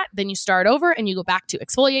 look like that. Then you start over and you go back to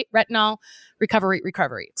exfoliate, retinol, recovery,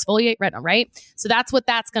 exfoliate, retinol, right? So that's what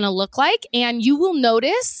that's going to look like. And you will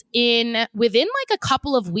notice within like a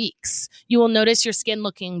couple of weeks, you will notice your skin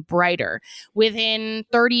looking brighter. Within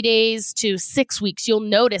 30 days to 6 weeks, you'll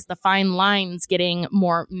notice the fine lines getting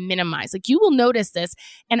more minimized. Like you will notice this.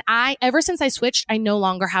 And ever since I switched, I no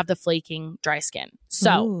longer have the flaking dry skin.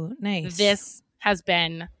 So Ooh, nice. This has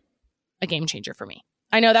been a game changer for me.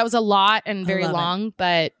 I know that was a lot and very long,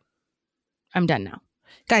 but I'm done now.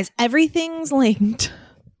 Guys, everything's linked.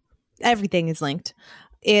 Everything is linked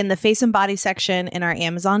in the face and body section in our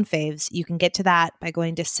Amazon faves. You can get to that by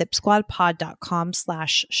going to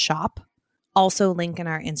sipsquadpod.com/shop. Also link in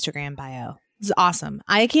our Instagram bio. It's awesome.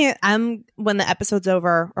 When the episode's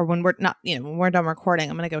over or when we're not, when we're done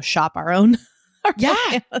recording, I'm going to go shop our own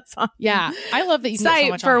Amazon. Yeah. I love that you can get so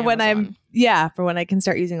much for on when Amazon. for when I can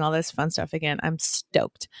start using all this fun stuff again. I'm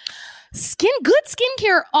stoked. Good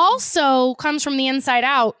skincare also comes from the inside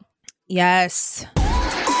out. Yes.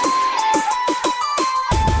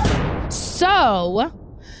 So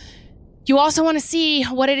you also want to see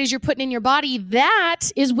what it is you're putting in your body.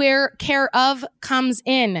 That is where Care of comes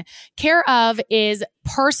in. Care of is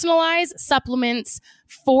personalized supplements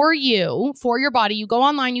for you, for your body. You go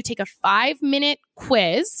online, you take a 5-minute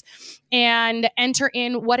quiz and enter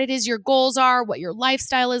in what it is your goals are, what your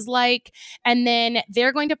lifestyle is like. And then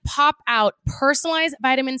they're going to pop out personalized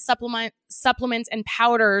vitamin supplements and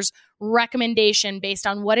powders recommendation based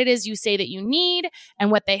on what it is you say that you need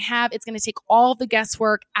and what they have. It's going to take all the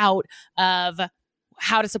guesswork out of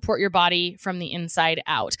how to support your body from the inside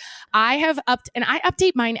out. I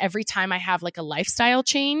update mine every time I have like a lifestyle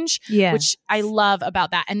change, which I love about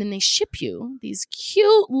that. And then they ship you these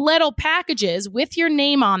cute little packages with your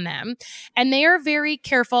name on them. And they are very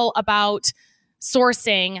careful about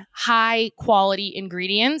sourcing high quality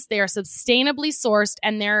ingredients. They are sustainably sourced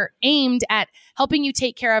and they're aimed at helping you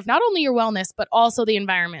take care of not only your wellness, but also the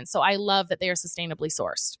environment. So I love that they are sustainably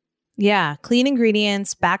sourced. Yeah, clean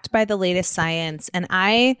ingredients backed by the latest science. And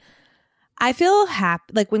I feel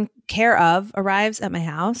happy. Like when Care of arrives at my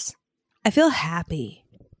house, I feel happy.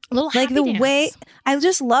 A little like happy the dance. way I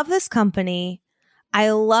just love this company.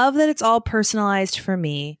 I love that it's all personalized for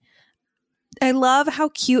me. I love how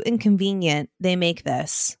cute and convenient they make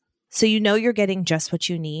this. So you're getting just what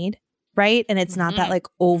you need, right? And it's not that like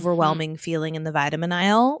overwhelming feeling in the vitamin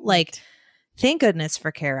aisle. Like, thank goodness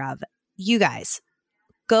for Care of. You guys,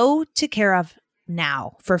 go to Care of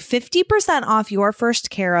now for 50% off your first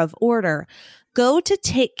Care of order. Go to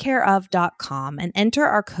takecareof.com and enter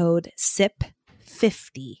our code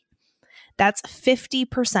SIP50. That's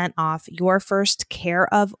 50% off your first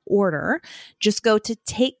Care of order. Just go to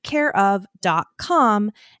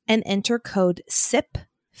takecareof.com and enter code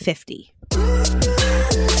SIP50.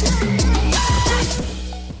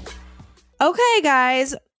 Okay,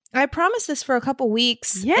 guys. I promised this for a couple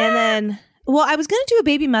weeks. Yeah. And then... Well, I was going to do a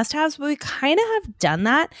baby must-haves, but we kind of have done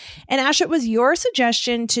that. And Ash, it was your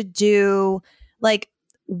suggestion to do like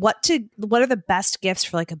what are the best gifts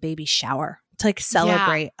for like a baby shower to like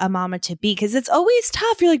celebrate a mama to be, because it's always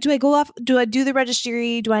tough. You're like, do I go off? Do I do the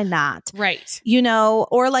registry? Do I not? Right.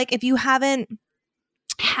 Or like if you haven't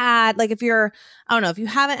had if you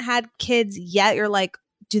haven't had kids yet, you're like,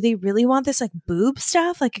 do they really want this like boob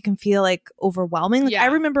stuff? Like it can feel like overwhelming. Like I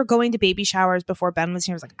remember going to baby showers before Ben was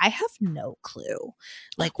here. I was like, I have no clue.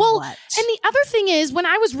 Like what? And the other thing is when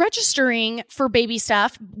I was registering for baby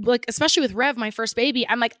stuff, like especially with Rev, my first baby,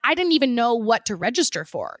 I'm like, I didn't even know what to register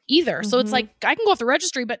for either. So it's like, I can go off the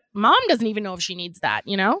registry, but mom doesn't even know if she needs that,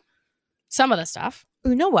 some of the stuff.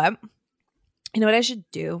 You know what I should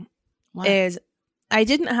do is I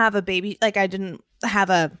didn't have a baby. Like I didn't have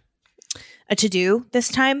a to-do this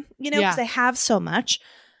time, because I have so much.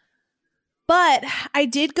 But I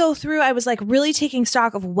did go through, I was like really taking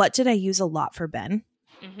stock of what did I use a lot for Ben,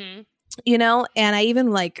 and I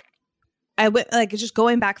even I went just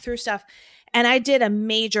going back through stuff, and I did a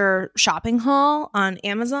major shopping haul on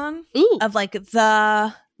Amazon of like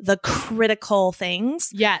the critical things.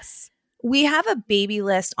 Yes. We have a baby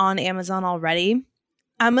list on Amazon already.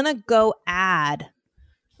 I'm going to go I'm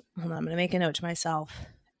going to make a note to myself.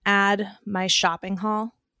 add my shopping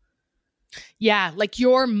haul? Yeah, like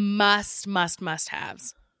your must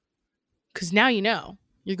haves. Because now you know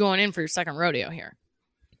you're going in for your second rodeo here.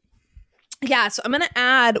 Yeah, so I'm going to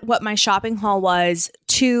add what my shopping haul was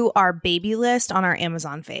to our baby list on our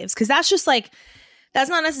Amazon faves. Because that's just like, that's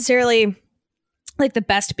not necessarily like the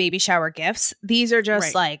best baby shower gifts. These are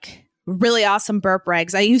just like really awesome burp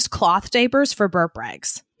rags. I used cloth diapers for burp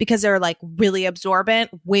rags because they're like really absorbent,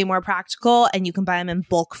 way more practical, and you can buy them in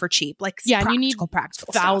bulk for cheap. Like and you need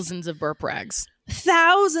practical thousands of burp rags.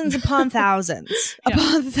 Thousands upon thousands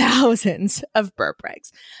upon thousands of burp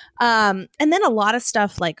rags. And then a lot of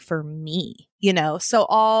stuff like for me, you know, so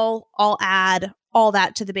I'll add all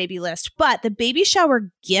that to the baby list. But the baby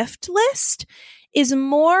shower gift list is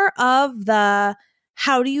more of the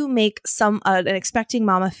how do you make an expecting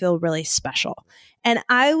mama feel really special? And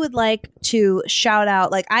I would like to shout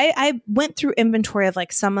out, like I went through inventory of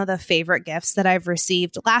like some of the favorite gifts that I've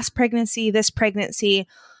received last pregnancy, this pregnancy,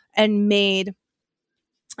 and made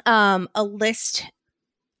a list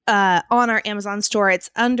on our Amazon store. It's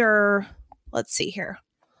under, let's see here.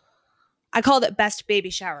 I called it Best Baby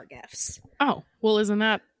Shower Gifts. Oh, well, isn't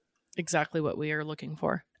that exactly what we are looking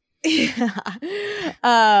for?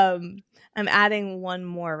 I'm adding one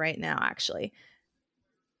more right now, actually.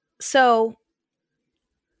 So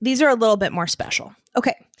these are a little bit more special.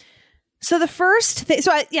 Okay. So the first thing,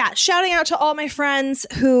 shouting out to all my friends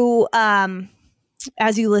who,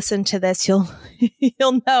 as you listen to this, you'll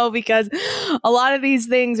know, because a lot of these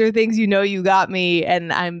things are things you know you got me,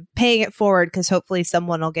 and I'm paying it forward because hopefully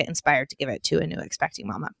someone will get inspired to give it to a new expecting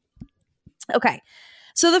mama. Okay.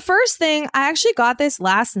 So the first thing, I actually got this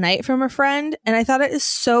last night from a friend, and I thought it is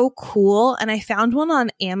so cool. And I found one on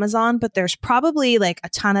Amazon, but there's probably like a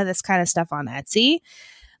ton of this kind of stuff on Etsy.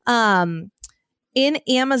 In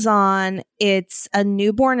Amazon, it's a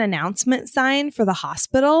newborn announcement sign for the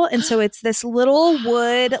hospital. And so it's this little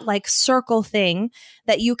wood like circle thing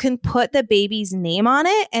that you can put the baby's name on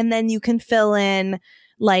it, and then you can fill in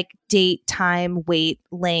like date, time, weight,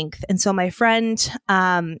 length. And so my friend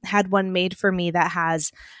had one made for me that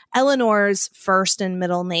has Eleanor's first and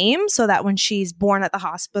middle name, so that when she's born at the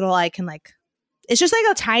hospital, I can like, it's just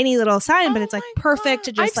like a tiny little sign, but it's like perfect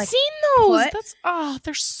to just I've like seen those. put.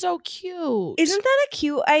 They're so cute. Isn't that a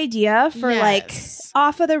cute idea for like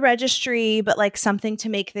off of the registry, but like something to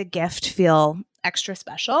make the gift feel extra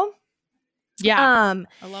special? Yeah.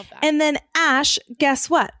 I love that. And then Ash, guess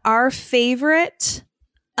what? Our favorite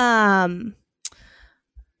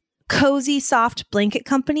cozy soft blanket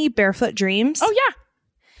company, Barefoot Dreams. Oh yeah.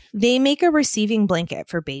 They make a receiving blanket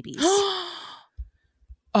for babies.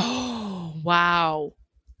 Oh, wow.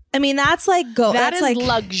 I mean, that's like that's like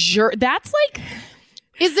luxury. That's like,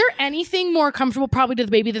 is there anything more comfortable probably to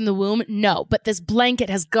the baby than the womb? No, but this blanket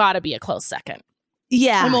has got to be a close second.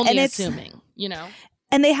 Yeah. I'm only assuming, you know.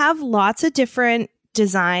 And they have lots of different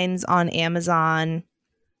designs on Amazon,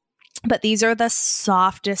 but these are the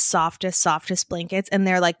softest blankets, and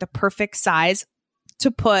they're like the perfect size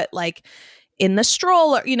to put like in the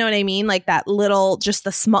stroller, you know what I mean? Like that little, just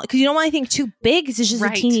the small, because you don't want anything too big because it's just a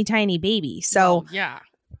teeny tiny baby. So yeah.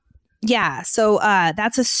 So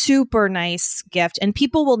that's a super nice gift, and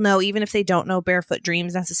people will know, even if they don't know Barefoot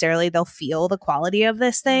Dreams necessarily, they'll feel the quality of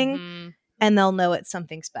this thing, and they'll know it's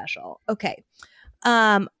something special. Okay.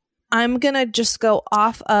 I'm going to just go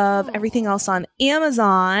off of everything else on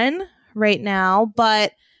Amazon right now,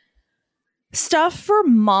 but stuff for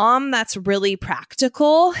mom that's really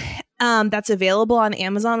practical, that's available on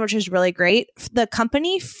Amazon, which is really great. The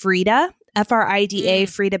company Frida, Frida,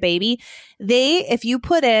 Frida Baby, if you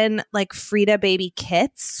put in like Frida Baby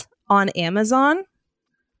kits on Amazon,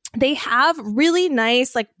 they have really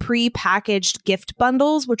nice like pre-packaged gift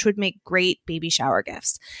bundles, which would make great baby shower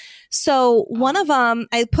gifts. So one of them,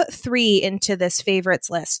 I put 3 into this favorites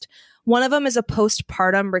list. One of them is a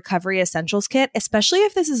postpartum recovery essentials kit, especially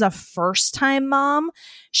if this is a first-time mom.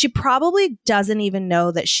 She probably doesn't even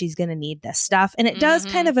know that she's going to need this stuff. And it does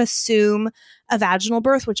kind of assume a vaginal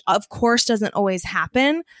birth, which of course doesn't always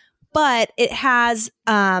happen. But it has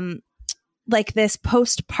like this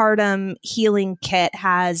postpartum healing kit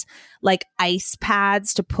has like ice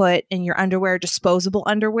pads to put in your underwear, disposable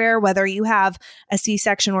underwear, whether you have a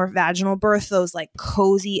C-section or vaginal birth, those like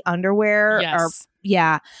cozy underwear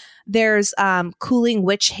are, there's cooling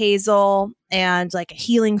witch hazel and like a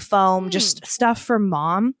healing foam, just stuff for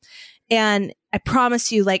mom. And I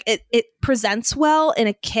promise you, like it presents well in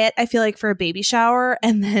a kit, I feel like, for a baby shower.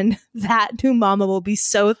 And then that new mama will be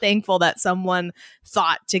so thankful that someone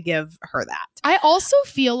thought to give her that. I also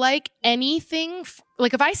feel like anything,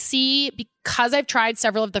 like if I see, because I've tried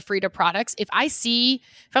several of the Frida products, if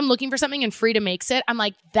I'm looking for something and Frida makes it, I'm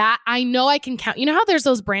like, that I know I can count. You know how there's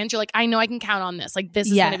those brands, you're like, I know I can count on this. Like, this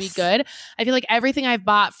is going to be good. I feel like everything I've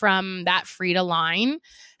bought from that Frida line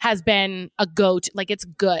has been a go-to. Like, it's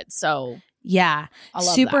good. So yeah,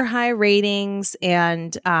 super high ratings.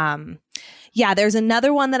 And there's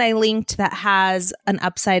another one that I linked that has an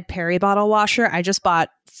upside Perry bottle washer. I just bought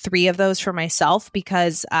 3 of those for myself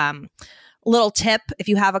because little tip, if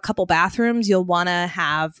you have a couple bathrooms, you'll want to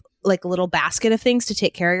have like a little basket of things to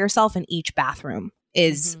take care of yourself in each bathroom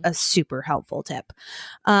is a super helpful tip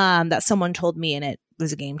that someone told me, and it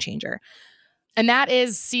was a game changer. And that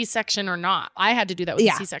is C-section or not. I had to do that with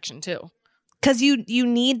the C-section too. Because you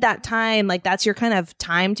need that time, like that's your kind of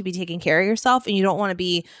time to be taking care of yourself, and you don't want to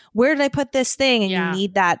be, where did I put this thing? And you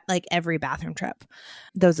need that like every bathroom trip,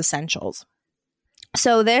 those essentials.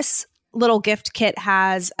 So this little gift kit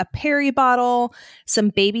has a Perry bottle, some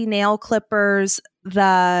baby nail clippers,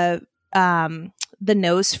 the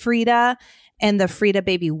nose Frida, and the Frida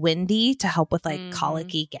Baby Windy to help with like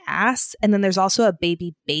colicky gas. And then there's also a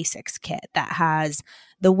baby basics kit that has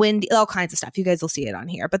the Windy, all kinds of stuff. You guys will see it on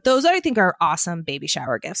here. But those I think are awesome baby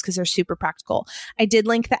shower gifts because they're super practical. I did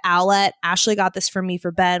link the Owlet. Ashley got this for me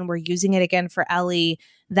for Ben. We're using it again for Ellie.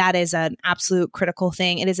 That is an absolute critical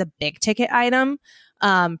thing. It is a big ticket item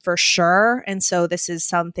for sure. And so this is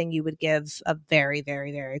something you would give a very,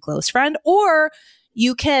 very, very close friend, or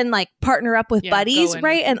you can like partner up with buddies,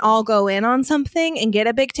 right? And all go in on something and get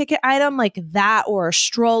a big ticket item like that, or a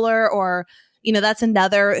stroller, or, you know, that's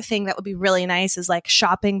another thing that would be really nice is like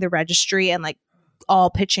shopping the registry and like all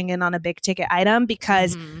pitching in on a big ticket item,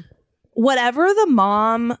 because whatever the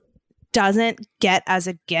mom doesn't get as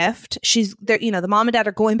a gift, she's there, you know, the mom and dad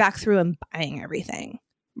are going back through and buying everything.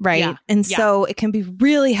 Right. So it can be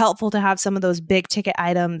really helpful to have some of those big ticket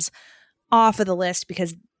items off of the list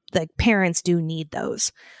because like parents do need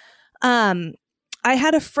those. I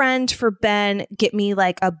had a friend for Ben get me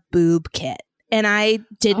like a boob kit, and I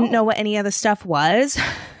didn't know what any of the stuff was.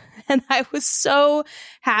 And I was so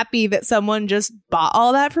happy that someone just bought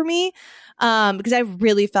all that for me because I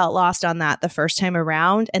really felt lost on that the first time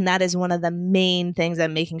around. And that is one of the main things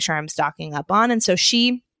I'm making sure I'm stocking up on. And so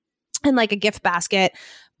she, in like a gift basket,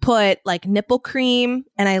 put like nipple cream,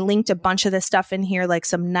 and I linked a bunch of this stuff in here, like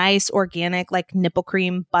some nice organic like nipple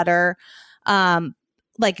cream butter,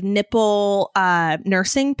 like nipple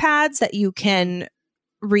nursing pads that you can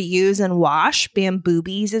reuse and wash.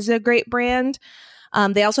 Bamboobies is a great brand.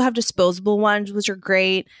 They also have disposable ones, which are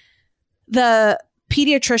great. The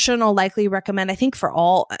pediatrician will likely recommend, I think for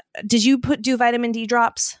all, did you do vitamin D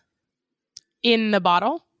drops? In the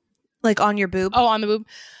bottle? Like on your boob? Oh, on the boob.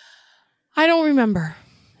 I don't remember.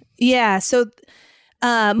 Yeah. So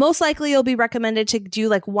most likely you'll be recommended to do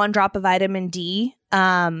like 1 drop of vitamin D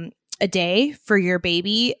a day for your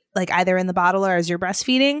baby, like either in the bottle or as you're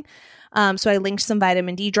breastfeeding. So I linked some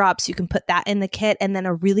vitamin D drops. You can put that in the kit, and then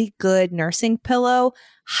a really good nursing pillow.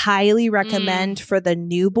 Highly recommend for the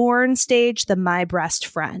newborn stage, the My Breast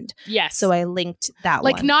Friend. Yes. So I linked that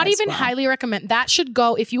one. Like not even highly recommend. That should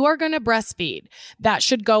go, if you are going to breastfeed, that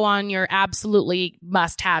should go on your absolutely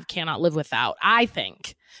must have, cannot live without, I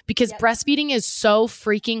think. Because breastfeeding is so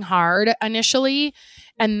freaking hard initially,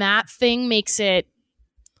 and that thing makes it,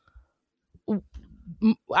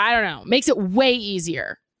 I don't know, makes it way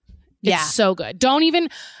easier. It's so good. Don't even,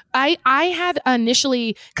 I had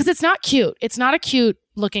initially, because it's not cute. It's not a cute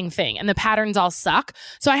looking thing, and the patterns all suck.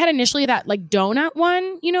 So I had initially that like donut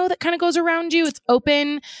one, you know, that kind of goes around you. It's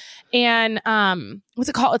open, and what's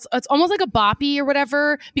it called? It's almost like a boppy or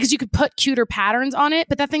whatever, because you could put cuter patterns on it,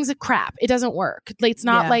 but that thing's a crap. It doesn't work. Like, it's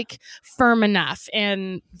not like firm enough,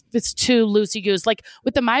 and it's too loosey goose. Like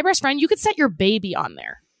with the My Breast Friend, you could set your baby on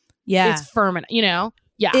there. Yeah, it's firm enough, you know.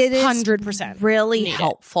 Yeah, it is 100% really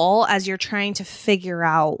helpful as you're trying to figure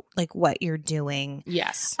out like what you're doing.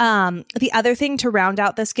 Yes. The other thing to round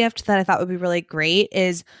out this gift that I thought would be really great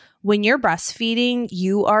is when you're breastfeeding,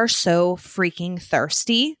 you are so freaking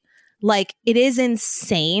thirsty. Like, it is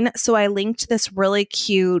insane. So I linked this really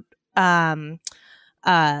cute water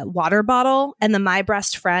bottle, and the My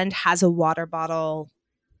Breast Friend has a water bottle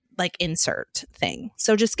like insert thing.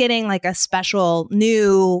 So just getting like a special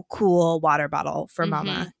new cool water bottle for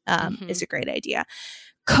mama is a great idea.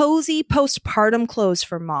 Cozy postpartum clothes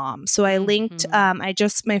for mom. So I linked,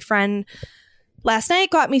 my friend last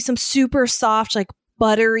night got me some super soft, like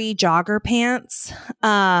buttery jogger pants.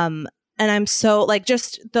 And I'm so like,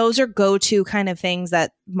 just those are go-to kind of things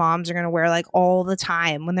that moms are going to wear like all the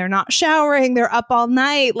time when they're not showering, they're up all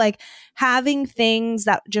night. Like having things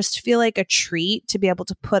that just feel like a treat to be able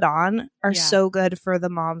to put on are so good for the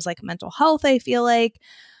mom's like mental health, I feel like.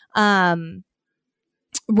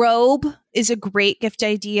 Robe is a great gift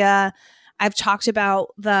idea. I've talked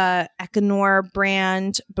about the Ekanor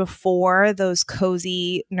brand before, those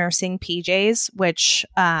cozy nursing PJs, which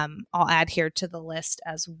I'll add here to the list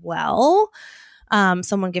as well.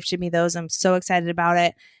 Someone gifted me those. I'm so excited about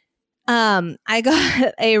it. I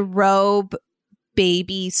got a Robe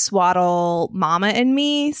baby swaddle Mama and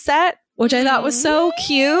Me set, which I thought was so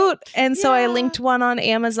cute. And so I linked one on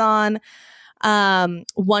Amazon.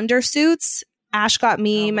 Wonder suits. Ash got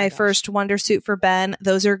me my first Wonder suit for Ben.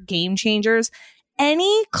 Those are game changers.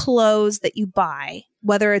 Any clothes that you buy,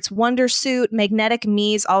 whether it's Wonder suit, Magnetic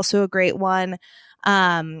Me is also a great one.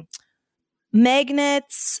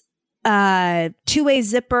 Magnets, two-way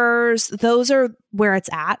zippers, those are where it's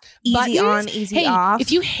at. Easy buttons? On, easy off.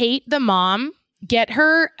 If you hate the mom, get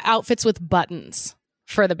her outfits with buttons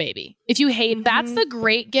for the baby. If you hate, that's the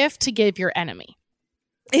great gift to give your enemy.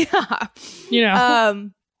 Yeah. You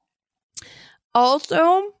know.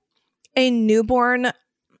 Also, a newborn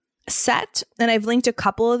set, and I've linked a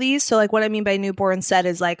couple of these. So, like, what I mean by newborn set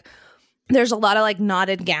is like, there's a lot of like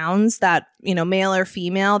knotted gowns that, you know, male or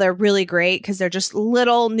female, they're really great because they're just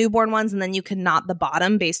little newborn ones, and then you can knot the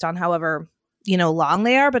bottom based on however, you know, long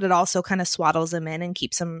they are, but it also kind of swaddles them in and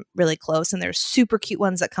keeps them really close. And there's super cute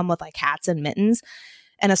ones that come with like hats and mittens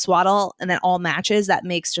and a swaddle, and then all matches. That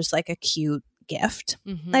makes just like a cute gift,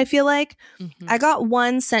 I feel like. I got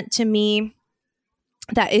one sent to me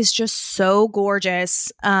that is just so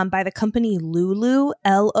gorgeous, by the company Lulu,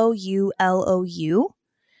 Loulou.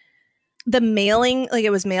 The mailing, like, it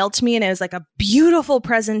was mailed to me, and it was like a beautiful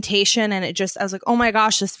presentation, and I was like, oh my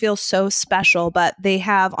gosh, this feels so special. But they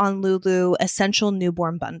have on Lulu essential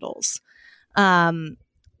newborn bundles,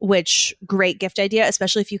 which great gift idea,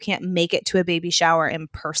 especially if you can't make it to a baby shower in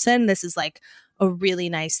person. This is like a really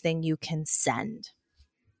nice thing you can send.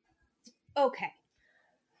 Okay.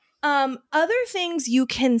 Other things you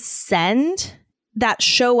can send that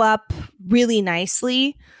show up really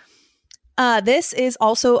nicely. This is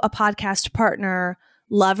also a podcast partner,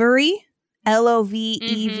 Lovevery,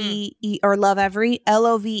 Loveve, or Lovevery,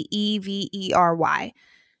 Lovevery.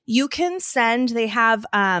 You can send, they have,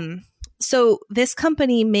 so this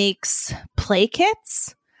company makes play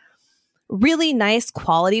kits, really nice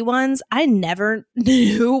quality ones. I never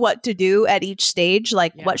knew what to do at each stage.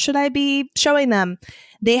 Like, what should I be showing them?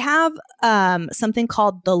 They have something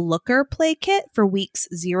called the Looker Play Kit for weeks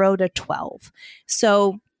 0 to 12.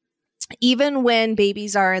 So even when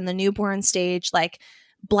babies are in the newborn stage, like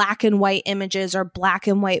black and white images or black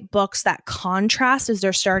and white books, that contrast as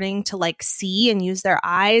they're starting to like see and use their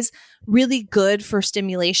eyes, really good for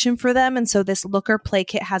stimulation for them. And so this Looker Play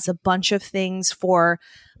Kit has a bunch of things for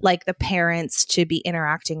like the parents to be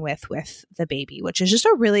interacting with the baby, which is just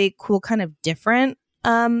a really cool kind of different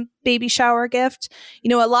baby shower gift. You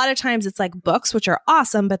know, a lot of times it's like books, which are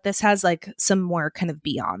awesome, but this has like some more kind of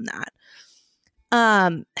beyond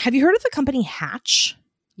that. Have you heard of the company Hatch?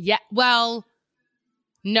 Yeah. Well,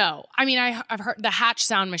 no. I mean, I've heard the Hatch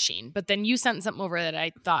sound machine, but then you sent something over that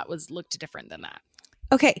I thought looked different than that.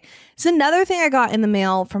 Okay. So another thing I got in the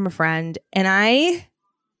mail from a friend, and I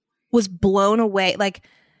was blown away. Like,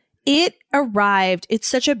 it arrived. It's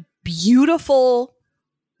such a beautiful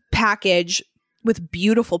package with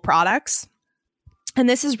beautiful products. And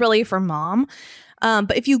this is really for mom.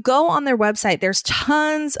 But if you go on their website, there's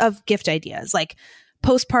tons of gift ideas, like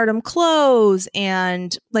postpartum clothes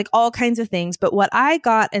and like all kinds of things. But what I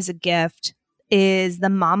got as a gift is the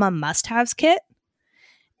Mama Must-Haves kit.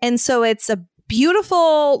 And so it's a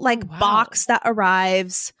beautiful box that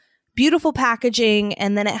arrives, beautiful packaging.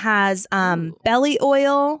 And then it has belly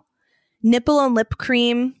oil, nipple and lip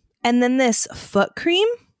cream, and then this foot cream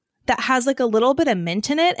that has like a little bit of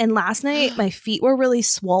mint in it. And last night my feet were really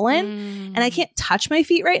swollen and I can't touch my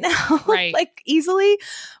feet right now like easily.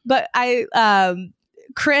 But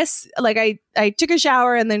Chris, like I took a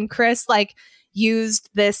shower and then Chris like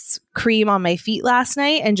used this cream on my feet last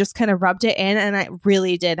night and just kind of rubbed it in, and it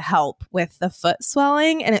really did help with the foot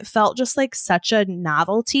swelling. And it felt just like such a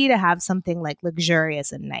novelty to have something like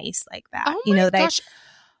luxurious and nice like that. Oh my gosh.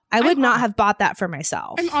 I would not have bought that for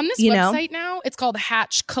myself. I'm on this website now. It's called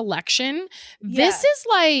Hatch Collection. This is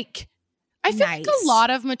like, I feel like a lot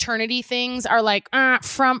of maternity things are like,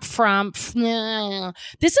 frump.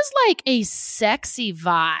 This is like a sexy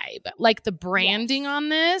vibe. Like the branding on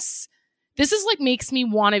this is like makes me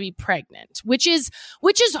want to be pregnant, which is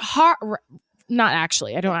hard. not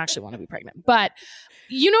actually. I don't actually want to be pregnant, but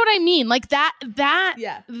you know what I mean? Like that,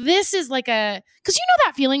 this is like because you know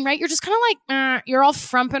that feeling, right? You're just kind of like, you're all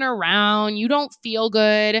frumping around. You don't feel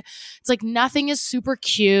good. It's like nothing is super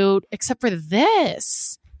cute except for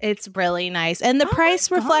this. It's really nice. And the price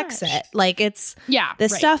reflects it. Like this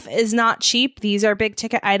stuff is not cheap. These are big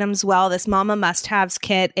ticket items. Well, this Mama Must-Haves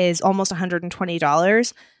kit is almost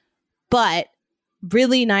 $120, but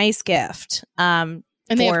really nice gift. And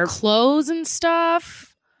they have clothes and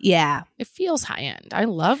stuff. Yeah. It feels high end. I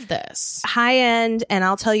love this. High end. And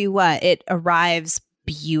I'll tell you what, it arrives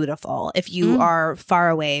beautiful if you are far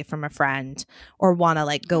away from a friend or want to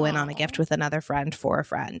like go in on a gift with another friend for a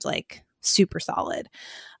friend. Like super solid.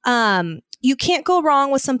 You can't go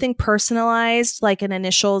wrong with something personalized like an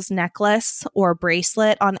initials necklace or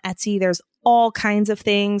bracelet on Etsy. There's all kinds of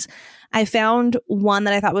things. I found one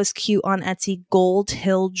that I thought was cute on Etsy. Gold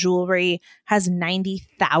Hill Jewelry has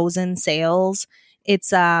 90,000 sales.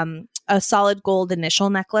 It's a solid gold initial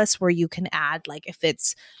necklace where you can add, like, if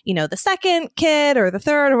it's, you know, the second kid or the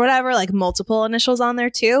third or whatever, like multiple initials on there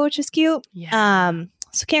too, which is cute. Yeah.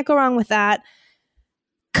 So can't go wrong with that.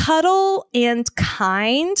 Cuddle and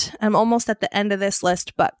Kind. I'm almost at the end of this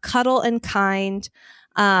list, but Cuddle and Kind.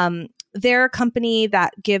 They're a company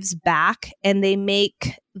that gives back, and they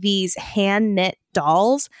make these hand knit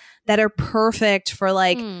dolls that are perfect for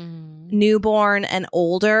like newborn and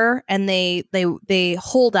older, and they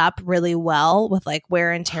hold up really well with like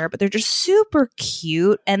wear and tear, but they're just super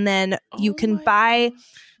cute. And then you can buy,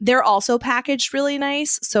 they're also packaged really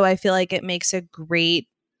nice, so I feel like it makes a great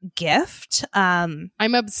gift. I'm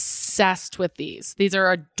obsessed with these. These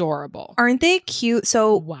are adorable. Aren't they cute?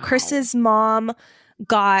 So Chris's mom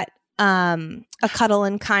got a Cuddle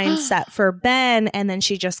and Kind set for Ben, and then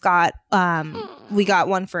she just got we got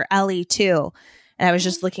one for Ellie too. And I was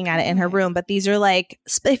just looking at it in her room, but these are like,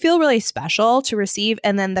 they feel really special to receive.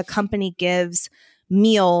 And then the company gives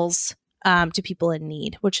meals to people in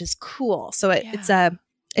need, which is cool. So it's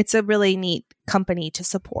a really neat company to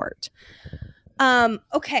support.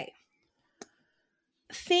 Okay.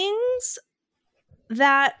 Things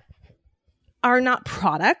that are not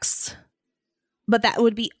products, but that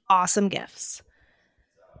would be awesome gifts.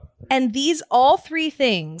 And these all three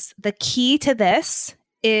things, the key to this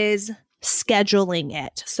is scheduling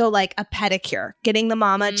it. So like a pedicure, getting the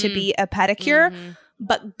mama to be a pedicure,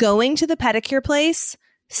 but going to the pedicure place,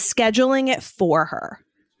 scheduling it for her.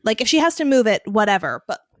 Like if she has to move it, whatever.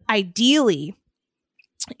 But ideally,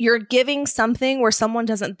 you're giving something where someone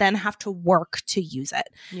doesn't then have to work to use it.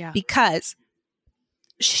 Yeah. Because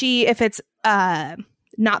if it's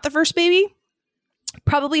not the first baby,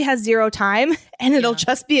 probably has zero time, and it'll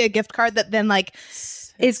just be a gift card that then like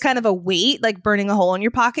is kind of a weight, like burning a hole in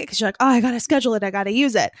your pocket because you're like, oh, I got to schedule it. I got to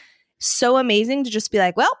use it. So amazing to just be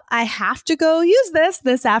like, well, I have to go use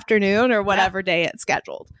this afternoon or whatever day it's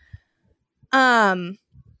scheduled. Even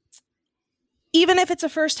if it's a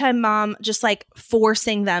first time mom, just like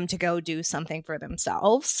forcing them to go do something for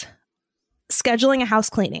themselves, scheduling a house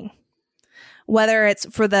cleaning. Whether it's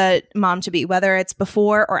for the mom to be, whether it's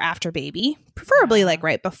before or after baby, preferably like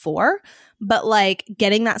right before, but like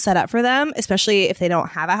getting that set up for them, especially if they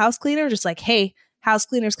don't have a house cleaner, just like, hey, house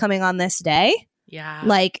cleaner's coming on this day. Yeah.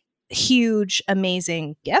 Like huge,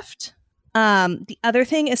 amazing gift. The other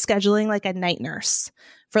thing is scheduling like a night nurse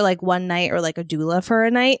for like one night or like a doula for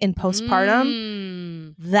a night in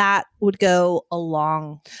postpartum. That would go a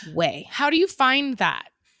long way. How do you find that?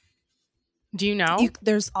 Do you know?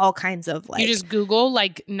 There's all kinds of like... You just Google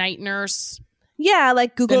like night nurse? Yeah,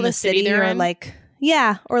 like Google the city or in? like...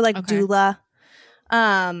 Yeah, or like doula.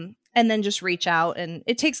 And then just reach out, and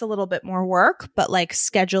it takes a little bit more work, but like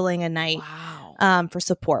scheduling a night for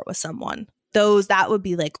support with someone. That would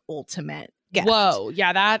be like ultimate gift. Whoa.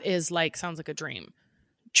 Yeah, that is like, sounds like a dream.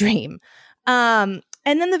 And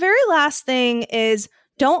then the very last thing is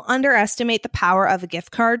don't underestimate the power of a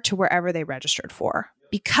gift card to wherever they registered for,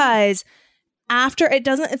 because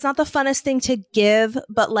it's not the funnest thing to give,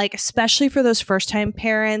 but like, especially for those first time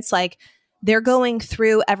parents, like they're going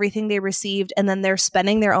through everything they received and then they're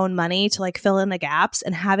spending their own money to like fill in the gaps,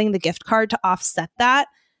 and having the gift card to offset that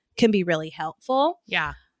can be really helpful.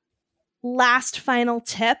 Yeah. Last final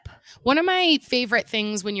tip. One of my favorite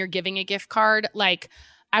things when you're giving a gift card, like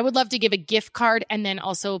I would love to give a gift card and then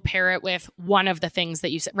also pair it with one of the things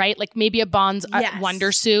that you said, right? Like maybe a Bonds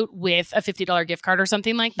Wondersuit with a $50 gift card or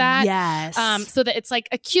something like that. Yes. So that it's like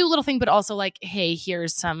a cute little thing, but also like, hey,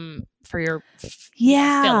 here's some for your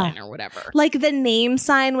fill-in or whatever. Like the name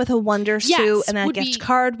sign with a Wondersuit and a gift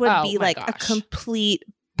card would be like a complete,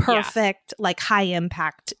 perfect, like high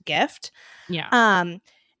impact gift. Yeah.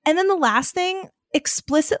 And then the last thing,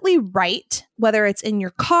 explicitly write, whether it's in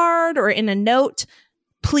your card or in a note,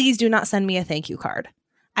 please do not send me a thank you card.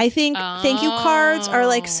 I think thank you cards are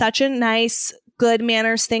like such a nice, good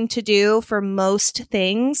manners thing to do for most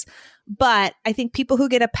things. But I think people who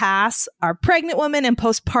get a pass are pregnant women and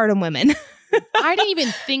postpartum women. I didn't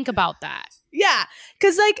even think about that. Yeah.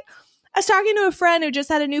 Because like I was talking to a friend who just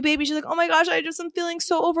had a new baby. She's like, oh my gosh, I just am feeling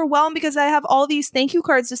so overwhelmed because I have all these thank you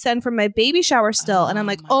cards to send from my baby shower still. And I'm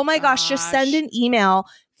like, oh my gosh, just send an email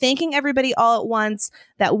thanking everybody all at once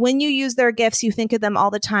that when you use their gifts, you think of them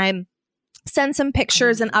all the time. Send some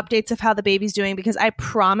pictures and updates of how the baby's doing, because I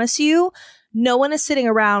promise you, no one is sitting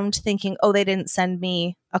around thinking, oh, they didn't send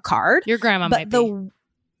me a card. Your grandma might be.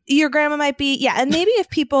 Your grandma might be. Yeah. And maybe if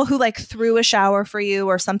people who like threw a shower for you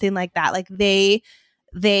or something like that, like they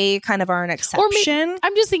kind of are an exception.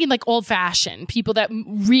 I'm just thinking like old fashioned people that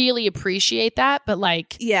really appreciate that. But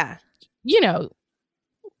like, yeah, you know,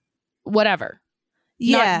 whatever.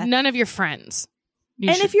 Yeah. None of your friends.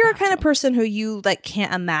 And if you're a kind of person who you like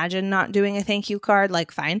can't imagine not doing a thank you card,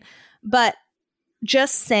 like fine. But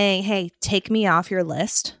just saying, hey, take me off your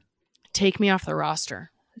list. Take me off the roster.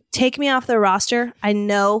 Take me off the roster. I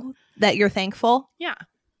know that you're thankful. Yeah.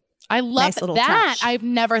 I love Nice little that. touch. I've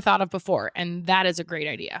never thought of before. And that is a great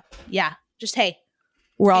idea. Yeah. Just, hey,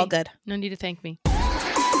 we're all good. No need to thank me.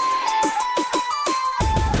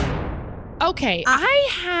 Okay. I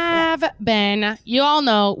have been, you all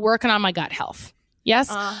know, working on my gut health. Yes.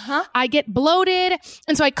 I get bloated.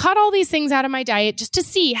 And so I cut all these things out of my diet just to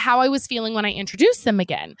see how I was feeling when I introduced them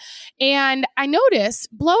again. And I notice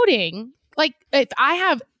bloating, like if I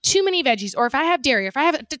have too many veggies or if I have dairy, or if I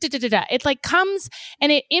have it like comes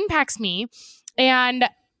and it impacts me, and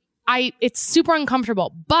it's super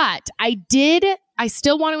uncomfortable. But I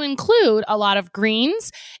still want to include a lot of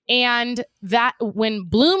greens. And that when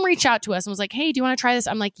Bloom reached out to us and was like, hey, do you want to try this?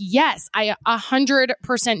 I'm like, yes, I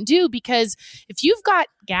 100% do. Because if you've got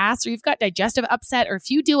gas or you've got digestive upset, or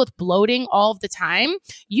if you deal with bloating all of the time,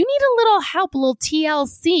 you need a little help, a little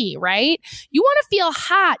TLC, right? You want to feel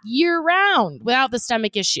hot year round without the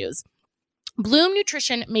stomach issues. Bloom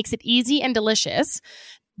Nutrition makes it easy and delicious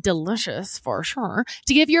for sure,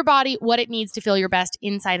 to give your body what it needs to feel your best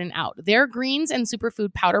inside and out. Their greens and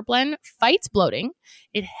superfood powder blend fights bloating.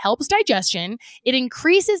 It helps digestion. It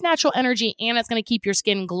increases natural energy, and it's going to keep your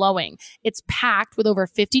skin glowing. It's packed with over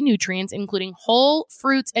 50 nutrients, including whole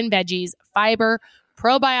fruits and veggies, fiber,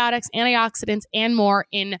 probiotics, antioxidants, and more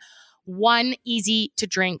in one easy to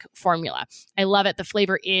drink formula. I love it. The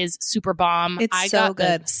flavor is super bomb. It's so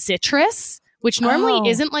good. The citrus, which normally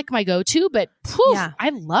isn't like my go-to, but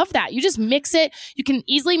I love that. You just mix it. You can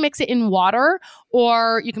easily mix it in water,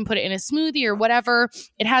 or you can put it in a smoothie or whatever.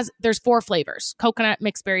 There's 4 flavors: coconut,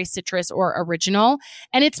 mixed berry, citrus, or original.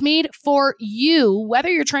 And it's made for you, whether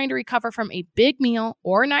you're trying to recover from a big meal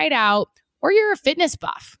or night out, or you're a fitness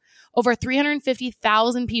buff. Over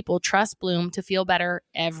 350,000 people trust Bloom to feel better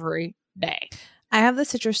every day. I have the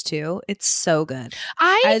citrus too. It's so good.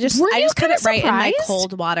 I just put it right in my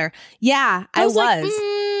cold water. Yeah, I was. Like,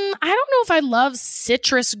 I don't know if I love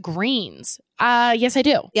citrus greens. Yes, I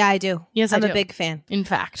do. Yeah, I do. Yes, I'm a big fan. In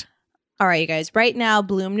fact. All right, you guys. Right now,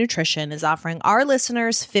 Bloom Nutrition is offering our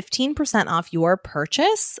listeners 15% off your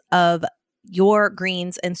purchase of your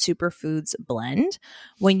greens and superfoods blend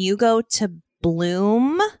when you go to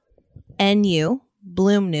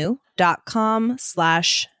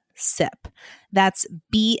bloomnu.com/sip. That's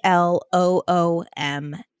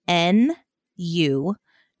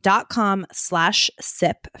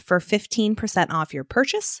BLOOMNU.com/sip for 15% off your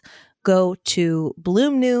purchase. Go to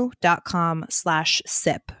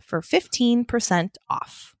bloomnu.com/sip for 15%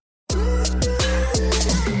 off.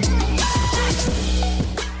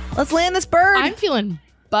 Let's land this bird. I'm feeling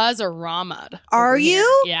buzz-a-rama'd. Are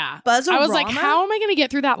you? Yeah. Buzz-a-rama? I was like, how am I going to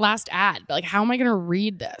get through that last ad? Like, how am I going to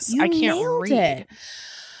read this? I can't read it.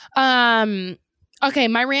 Okay,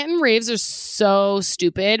 my rant and raves are so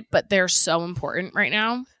stupid, but they're so important right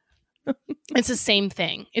now. It's the same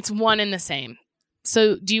thing. It's one and the same.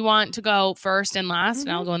 So do you want to go first and last,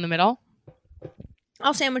 and I'll go in the middle?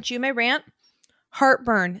 I'll sandwich you my rant.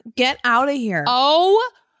 Heartburn. Get out of here. Oh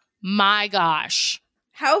my gosh.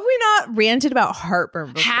 How have we not ranted about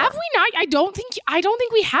heartburn before? Have we not? I don't think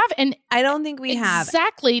we have. And I don't think we have.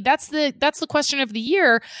 Exactly. That's the question of the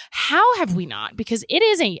year. How have we not? Because it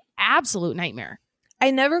is an absolute nightmare. I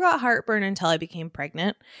never got heartburn until I became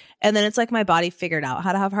pregnant. And then it's like my body figured out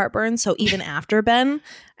how to have heartburn. So even after Ben,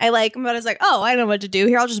 I was like, oh, I know what to do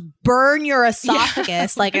here. I'll just burn your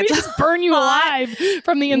esophagus. Like it's just burn you alive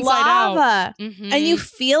from the inside lava. out. Mm-hmm. And you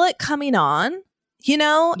feel it coming on, you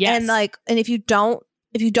know? Yes. And if you don't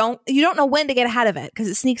if you don't know when to get ahead of it because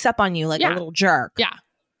it sneaks up on you like a little jerk. Yeah.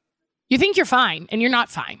 You think you're fine and you're not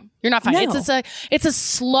fine. You're not fine. No. It's a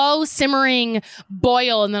slow simmering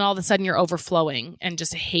boil and then all of a sudden you're overflowing and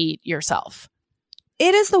just hate yourself.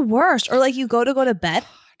 It is the worst. Or like you go to bed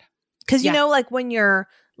because you know like when you're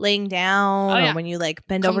laying down or when you like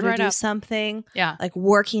bend over to do something, like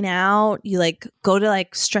working out, you like go to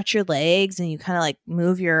like stretch your legs and you kind of like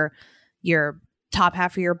move your top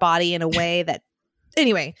half of your body in a way that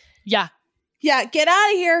anyway. Yeah, get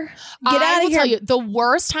out of here. Get out of here. Tell you, the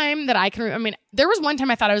worst time that I can, I mean, there was one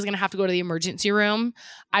time I thought I was going to have to go to the emergency room.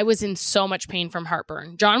 I was in so much pain from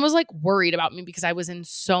heartburn. John was like worried about me because I was in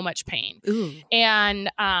so much pain. Ooh.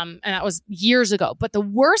 And that was years ago. But the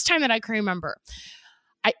worst time that I can remember,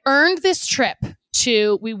 I earned this trip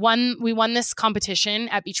to, we won this competition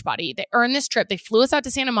at Beachbody. They earned this trip. They flew us out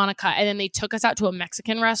to Santa Monica and then they took us out to a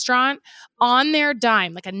Mexican restaurant on their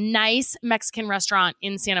dime, like a nice Mexican restaurant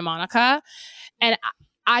in Santa Monica. And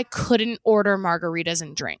I couldn't order margaritas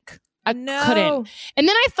and drink. I couldn't. And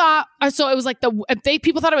then I thought, so it was like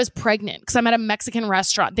people thought I was pregnant because I'm at a Mexican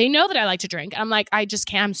restaurant. They know that I like to drink. And I'm like, I just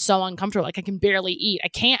can't. I'm so uncomfortable. Like I can barely eat. I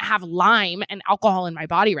can't have lime and alcohol in my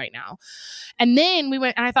body right now. And then we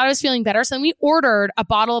went and I thought I was feeling better. So then we ordered a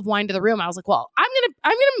bottle of wine to the room. I was like, well, I'm going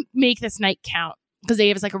to make this night count because they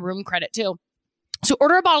gave us like a room credit too. So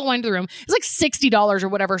order a bottle of wine to the room. It's like $60 or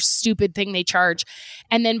whatever stupid thing they charge.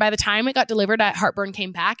 And then by the time it got delivered, that heartburn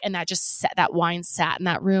came back and that wine sat in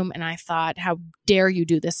that room. And I thought, how dare you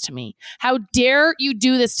do this to me? How dare you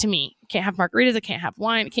do this to me? I can't have margaritas. I can't have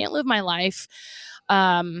wine. I can't live my life.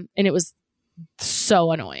 And it was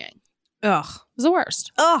so annoying. Ugh. It was the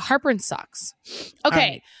worst. Ugh. Heartburn sucks.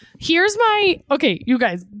 Okay. Here's you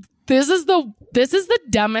guys, this is the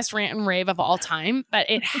dumbest rant and rave of all time, but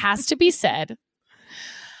it has to be said.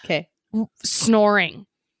 Okay. Snoring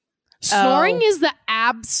is the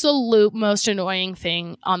absolute most annoying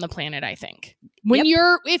thing on the planet, I think.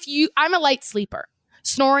 I'm a light sleeper.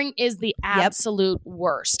 Snoring is the absolute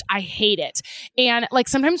worst. I hate it. And like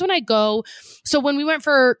sometimes when I go, so when we went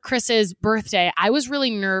for Chris's birthday, I was really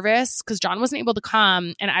nervous because John wasn't able to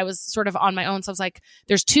come and I was sort of on my own. So I was like,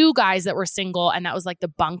 there's two guys that were single and that was like the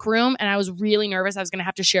bunk room. And I was really nervous. I was going to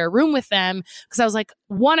have to share a room with them because I was like,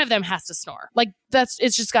 one of them has to snore. Like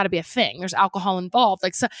it's just got to be a thing. There's alcohol involved.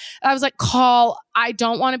 Like, so I was like, I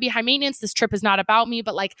don't want to be high maintenance. This trip is not about me,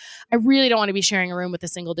 but like, I really don't want to be sharing a room with the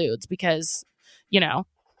single dudes because she's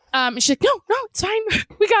like, no, it's fine.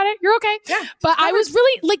 We got it. You're okay. Yeah, but I was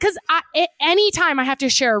really like, because anytime I have to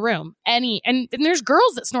share a room, and there's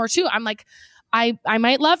girls that snore too. I'm like, I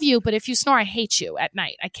might love you, but if you snore, I hate you at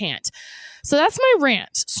night. I can't. So that's my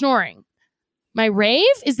rant, snoring. My rave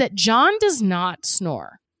is that John does not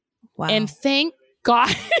snore. Wow. And thank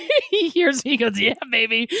God he hears me. He goes, yeah,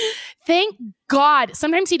 baby. Thank God.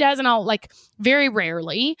 Sometimes he does. And I'll like very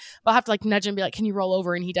rarely, I'll have to like nudge him and be like, can you roll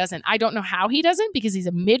over? And he doesn't. I don't know how he doesn't because he's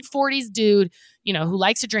a mid-40s dude, who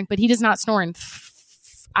likes to drink, but he does not snore. And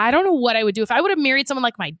I don't know what I would do if I would have married someone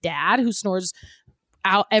like my dad who snores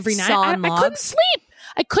out every night. I couldn't sleep.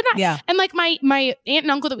 I could not. Yeah. And like my aunt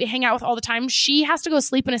and uncle that we hang out with all the time, she has to go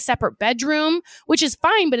sleep in a separate bedroom, which is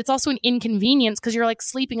fine, but it's also an inconvenience because you're like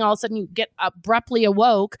sleeping, all of a sudden you get abruptly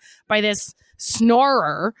awoke by this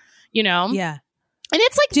snorer, Yeah. And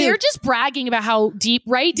it's like, dude, they're just bragging about how deep,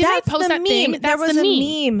 right? Did I post that thing? There was a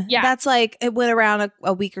meme. Yeah. That's like, it went around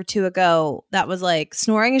a week or two ago. That was like,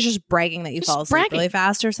 snoring is just bragging that you fall asleep really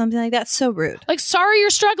fast or something like that. So rude. Like, sorry you're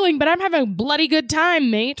struggling, but I'm having a bloody good time,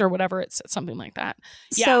 mate, or whatever. It's something like that.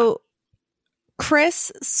 Yeah. So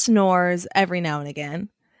Chris snores every now and again.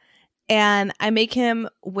 And I make him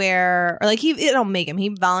wear, or like he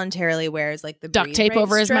voluntarily wears like the duct tape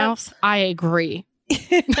over his mouth. I agree.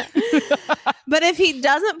 But if he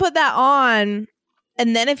doesn't put that on,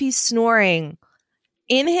 and then if he's snoring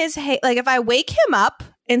in his like if I wake him up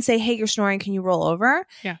and say, hey, you're snoring, can you roll over?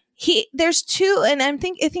 Yeah. There's two, and I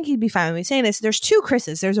think he'd be fine with me saying this. There's two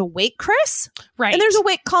Chris's. There's a wake Chris, right? And there's a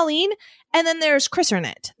wake Colleen, and then there's Chris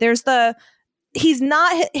Ernett. He's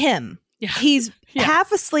not him. Yeah. He's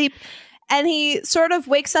half asleep, and he sort of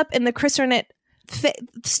wakes up in the Chris Ernett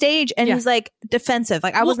stage, and he's like defensive.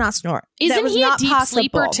 Like, I was not snoring. Isn't he a deep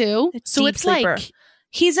sleeper too? So it's sleeper. Like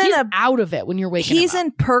he's out of it when you're waking. He's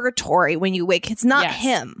in purgatory when you wake. It's not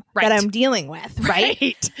him that I'm dealing with, right?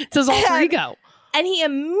 It's his alter ego. And he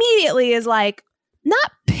immediately is like,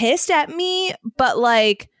 not pissed at me, but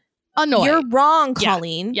like, annoyed. You're wrong,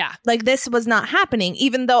 Colleen. Yeah. Like, this was not happening.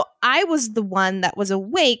 Even though I was the one that was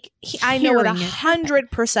awake, I know with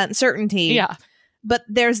 100% certainty But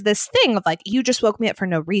there's this thing of like, you just woke me up for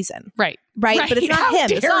no reason. Right. But it's not How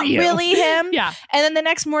him. It's not dare you. really him. Yeah. And then the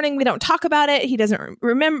next morning we don't talk about it. He doesn't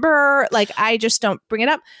remember. Like, I just don't bring it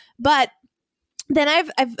up. But then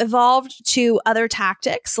I've evolved to other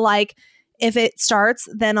tactics. Like, if it starts,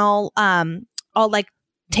 then I'll like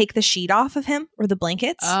take the sheet off of him or the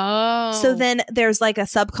blankets. Oh. So then there's like a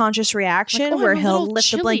subconscious reaction where he'll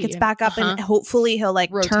lift the blankets back up and hopefully he'll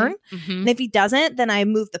like rotate. turn. Mm-hmm. And if he doesn't, then I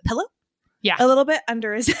move the pillow a little bit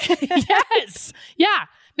under his head. Yes. Yeah.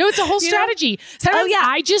 No, it's a whole strategy. Sometimes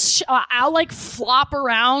I just, I'll like flop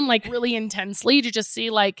around like really intensely to just see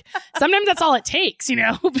like, sometimes that's all it takes, you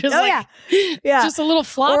know? Just just a little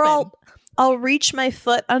flopping. Or I'll reach my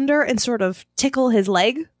foot under and sort of tickle his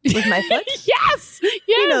leg with my foot. Yes.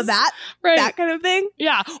 You know that? Right. That kind of thing.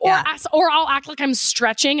 Yeah. Or I'll act like I'm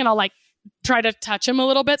stretching and I'll like try to touch him a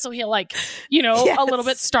little bit. So he'll like, you know, a little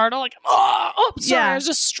bit startled. Like, sorry, I was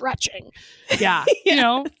just stretching. Yeah. You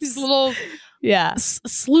know, these little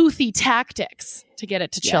sleuthy tactics to get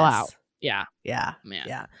it to chill out. Yeah. Yeah. Man.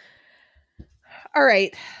 Yeah. All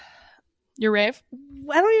right. Your rave?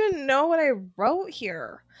 I don't even know what I wrote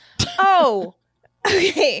here. Oh,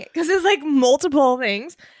 okay. Because it's like multiple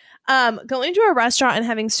things. Going to a restaurant and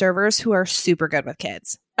having servers who are super good with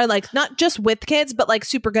kids. Or like not just with kids, but like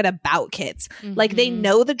super good about kids. Mm-hmm. Like they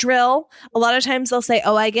know the drill. A lot of times they'll say,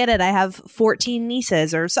 oh, I get it. I have 14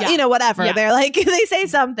 nieces or so, you know, whatever. Yeah. They're like, they say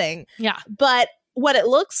something. Yeah. But what it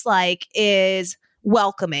looks like is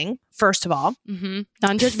welcoming, first of all. Mm-hmm.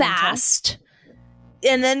 Non-judgmental. Fast.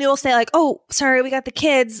 And then you'll say like, oh, sorry, we got the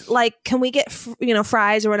kids. Like, can we get,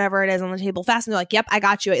 fries or whatever it is on the table fast? And they're like, yep, I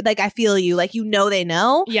got you. Like, I feel you. Like, you know, they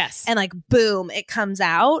know. Yes. And like, boom, it comes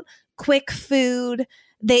out. Quick food.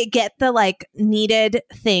 They get the like needed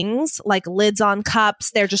things like lids on cups.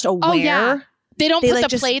 They're just aware. Oh, yeah. They don't put like,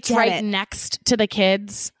 the plates right next to the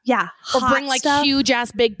kids. Yeah. Or bring like huge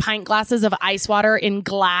ass big pint glasses of ice water in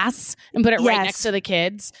glass and put it right next to the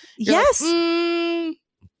kids. You're yes. Like,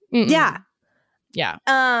 yeah. Yeah.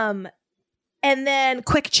 And then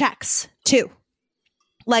quick checks too.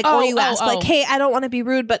 Like, or you ask like, hey, I don't want to be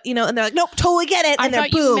rude, but you know, and they're like, nope, totally get it. And they're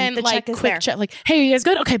boom, the check is there. Like, hey, you guys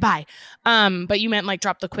good? Okay, bye. But you meant like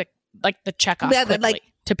drop the quick, like the check off quickly like,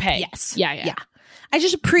 to pay. Yes. Yeah. I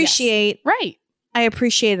just appreciate. Yes. Right. I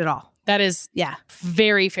appreciate it all. That is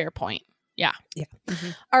very fair point. Yeah. Yeah. Mm-hmm.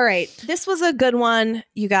 All right. This was a good one,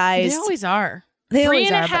 you guys. They always are. They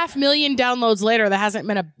always are. 3.5 million downloads later, that hasn't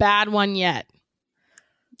been a bad one yet.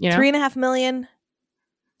 You know? 3.5 million.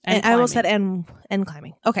 And I almost said and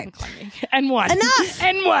climbing. Okay. And climbing. And one. Enough.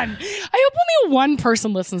 And one. I hope only one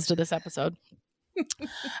person listens to this episode.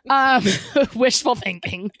 Wishful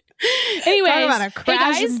thinking. Anyways, hey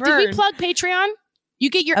guys, did we plug Patreon? You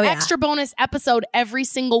get your extra bonus episode every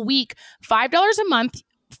single week. $5 a month,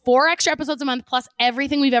 4 extra episodes a month, plus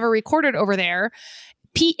everything we've ever recorded over there.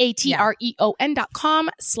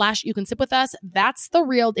 patreon.com/you can sip with us. That's the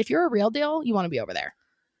real. If you're a real deal, you want to be over there.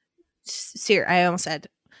 I almost said,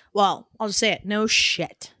 well, I'll just say it. No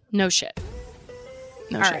shit. No shit.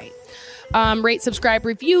 No All shit. Right. Rate, subscribe,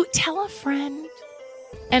 review, tell a friend.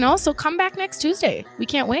 And also come back next Tuesday. We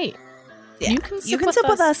can't wait. Yeah. You can sip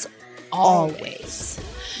with us always.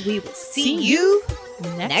 We will see you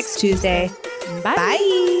next Tuesday. Bye.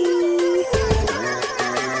 Bye.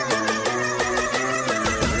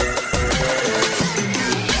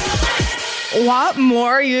 Want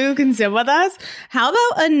more? You can sit with us. How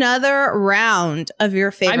about another round of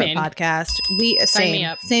your favorite podcast? Sign me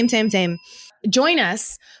up. Same. Join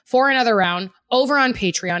us for another round over on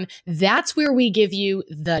Patreon. That's where we give you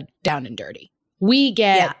the down and dirty. We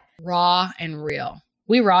get raw and real.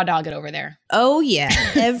 We raw dog it over there. Oh, yeah.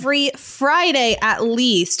 Every Friday, at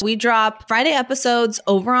least, we drop Friday episodes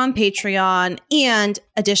over on Patreon and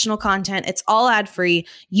additional content. It's all ad free.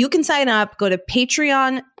 You can sign up. Go to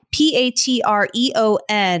Patreon.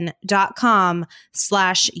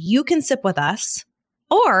 patreon.com/you can sip with us,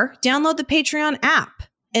 or download the Patreon app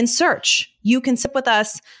and search You Can Sip With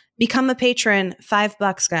Us. Become a patron.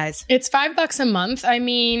 $5, guys. It's $5 a month. I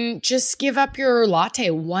mean, just give up your latte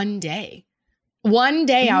one day. One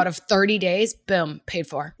day out of 30 days, boom, paid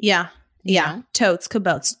for. Yeah. Yeah. Totes,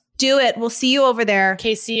 kabotes. Do it. We'll see you over there.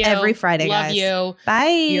 KCO. Every Friday, Love guys. you.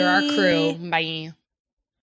 Bye. You're our crew. Bye.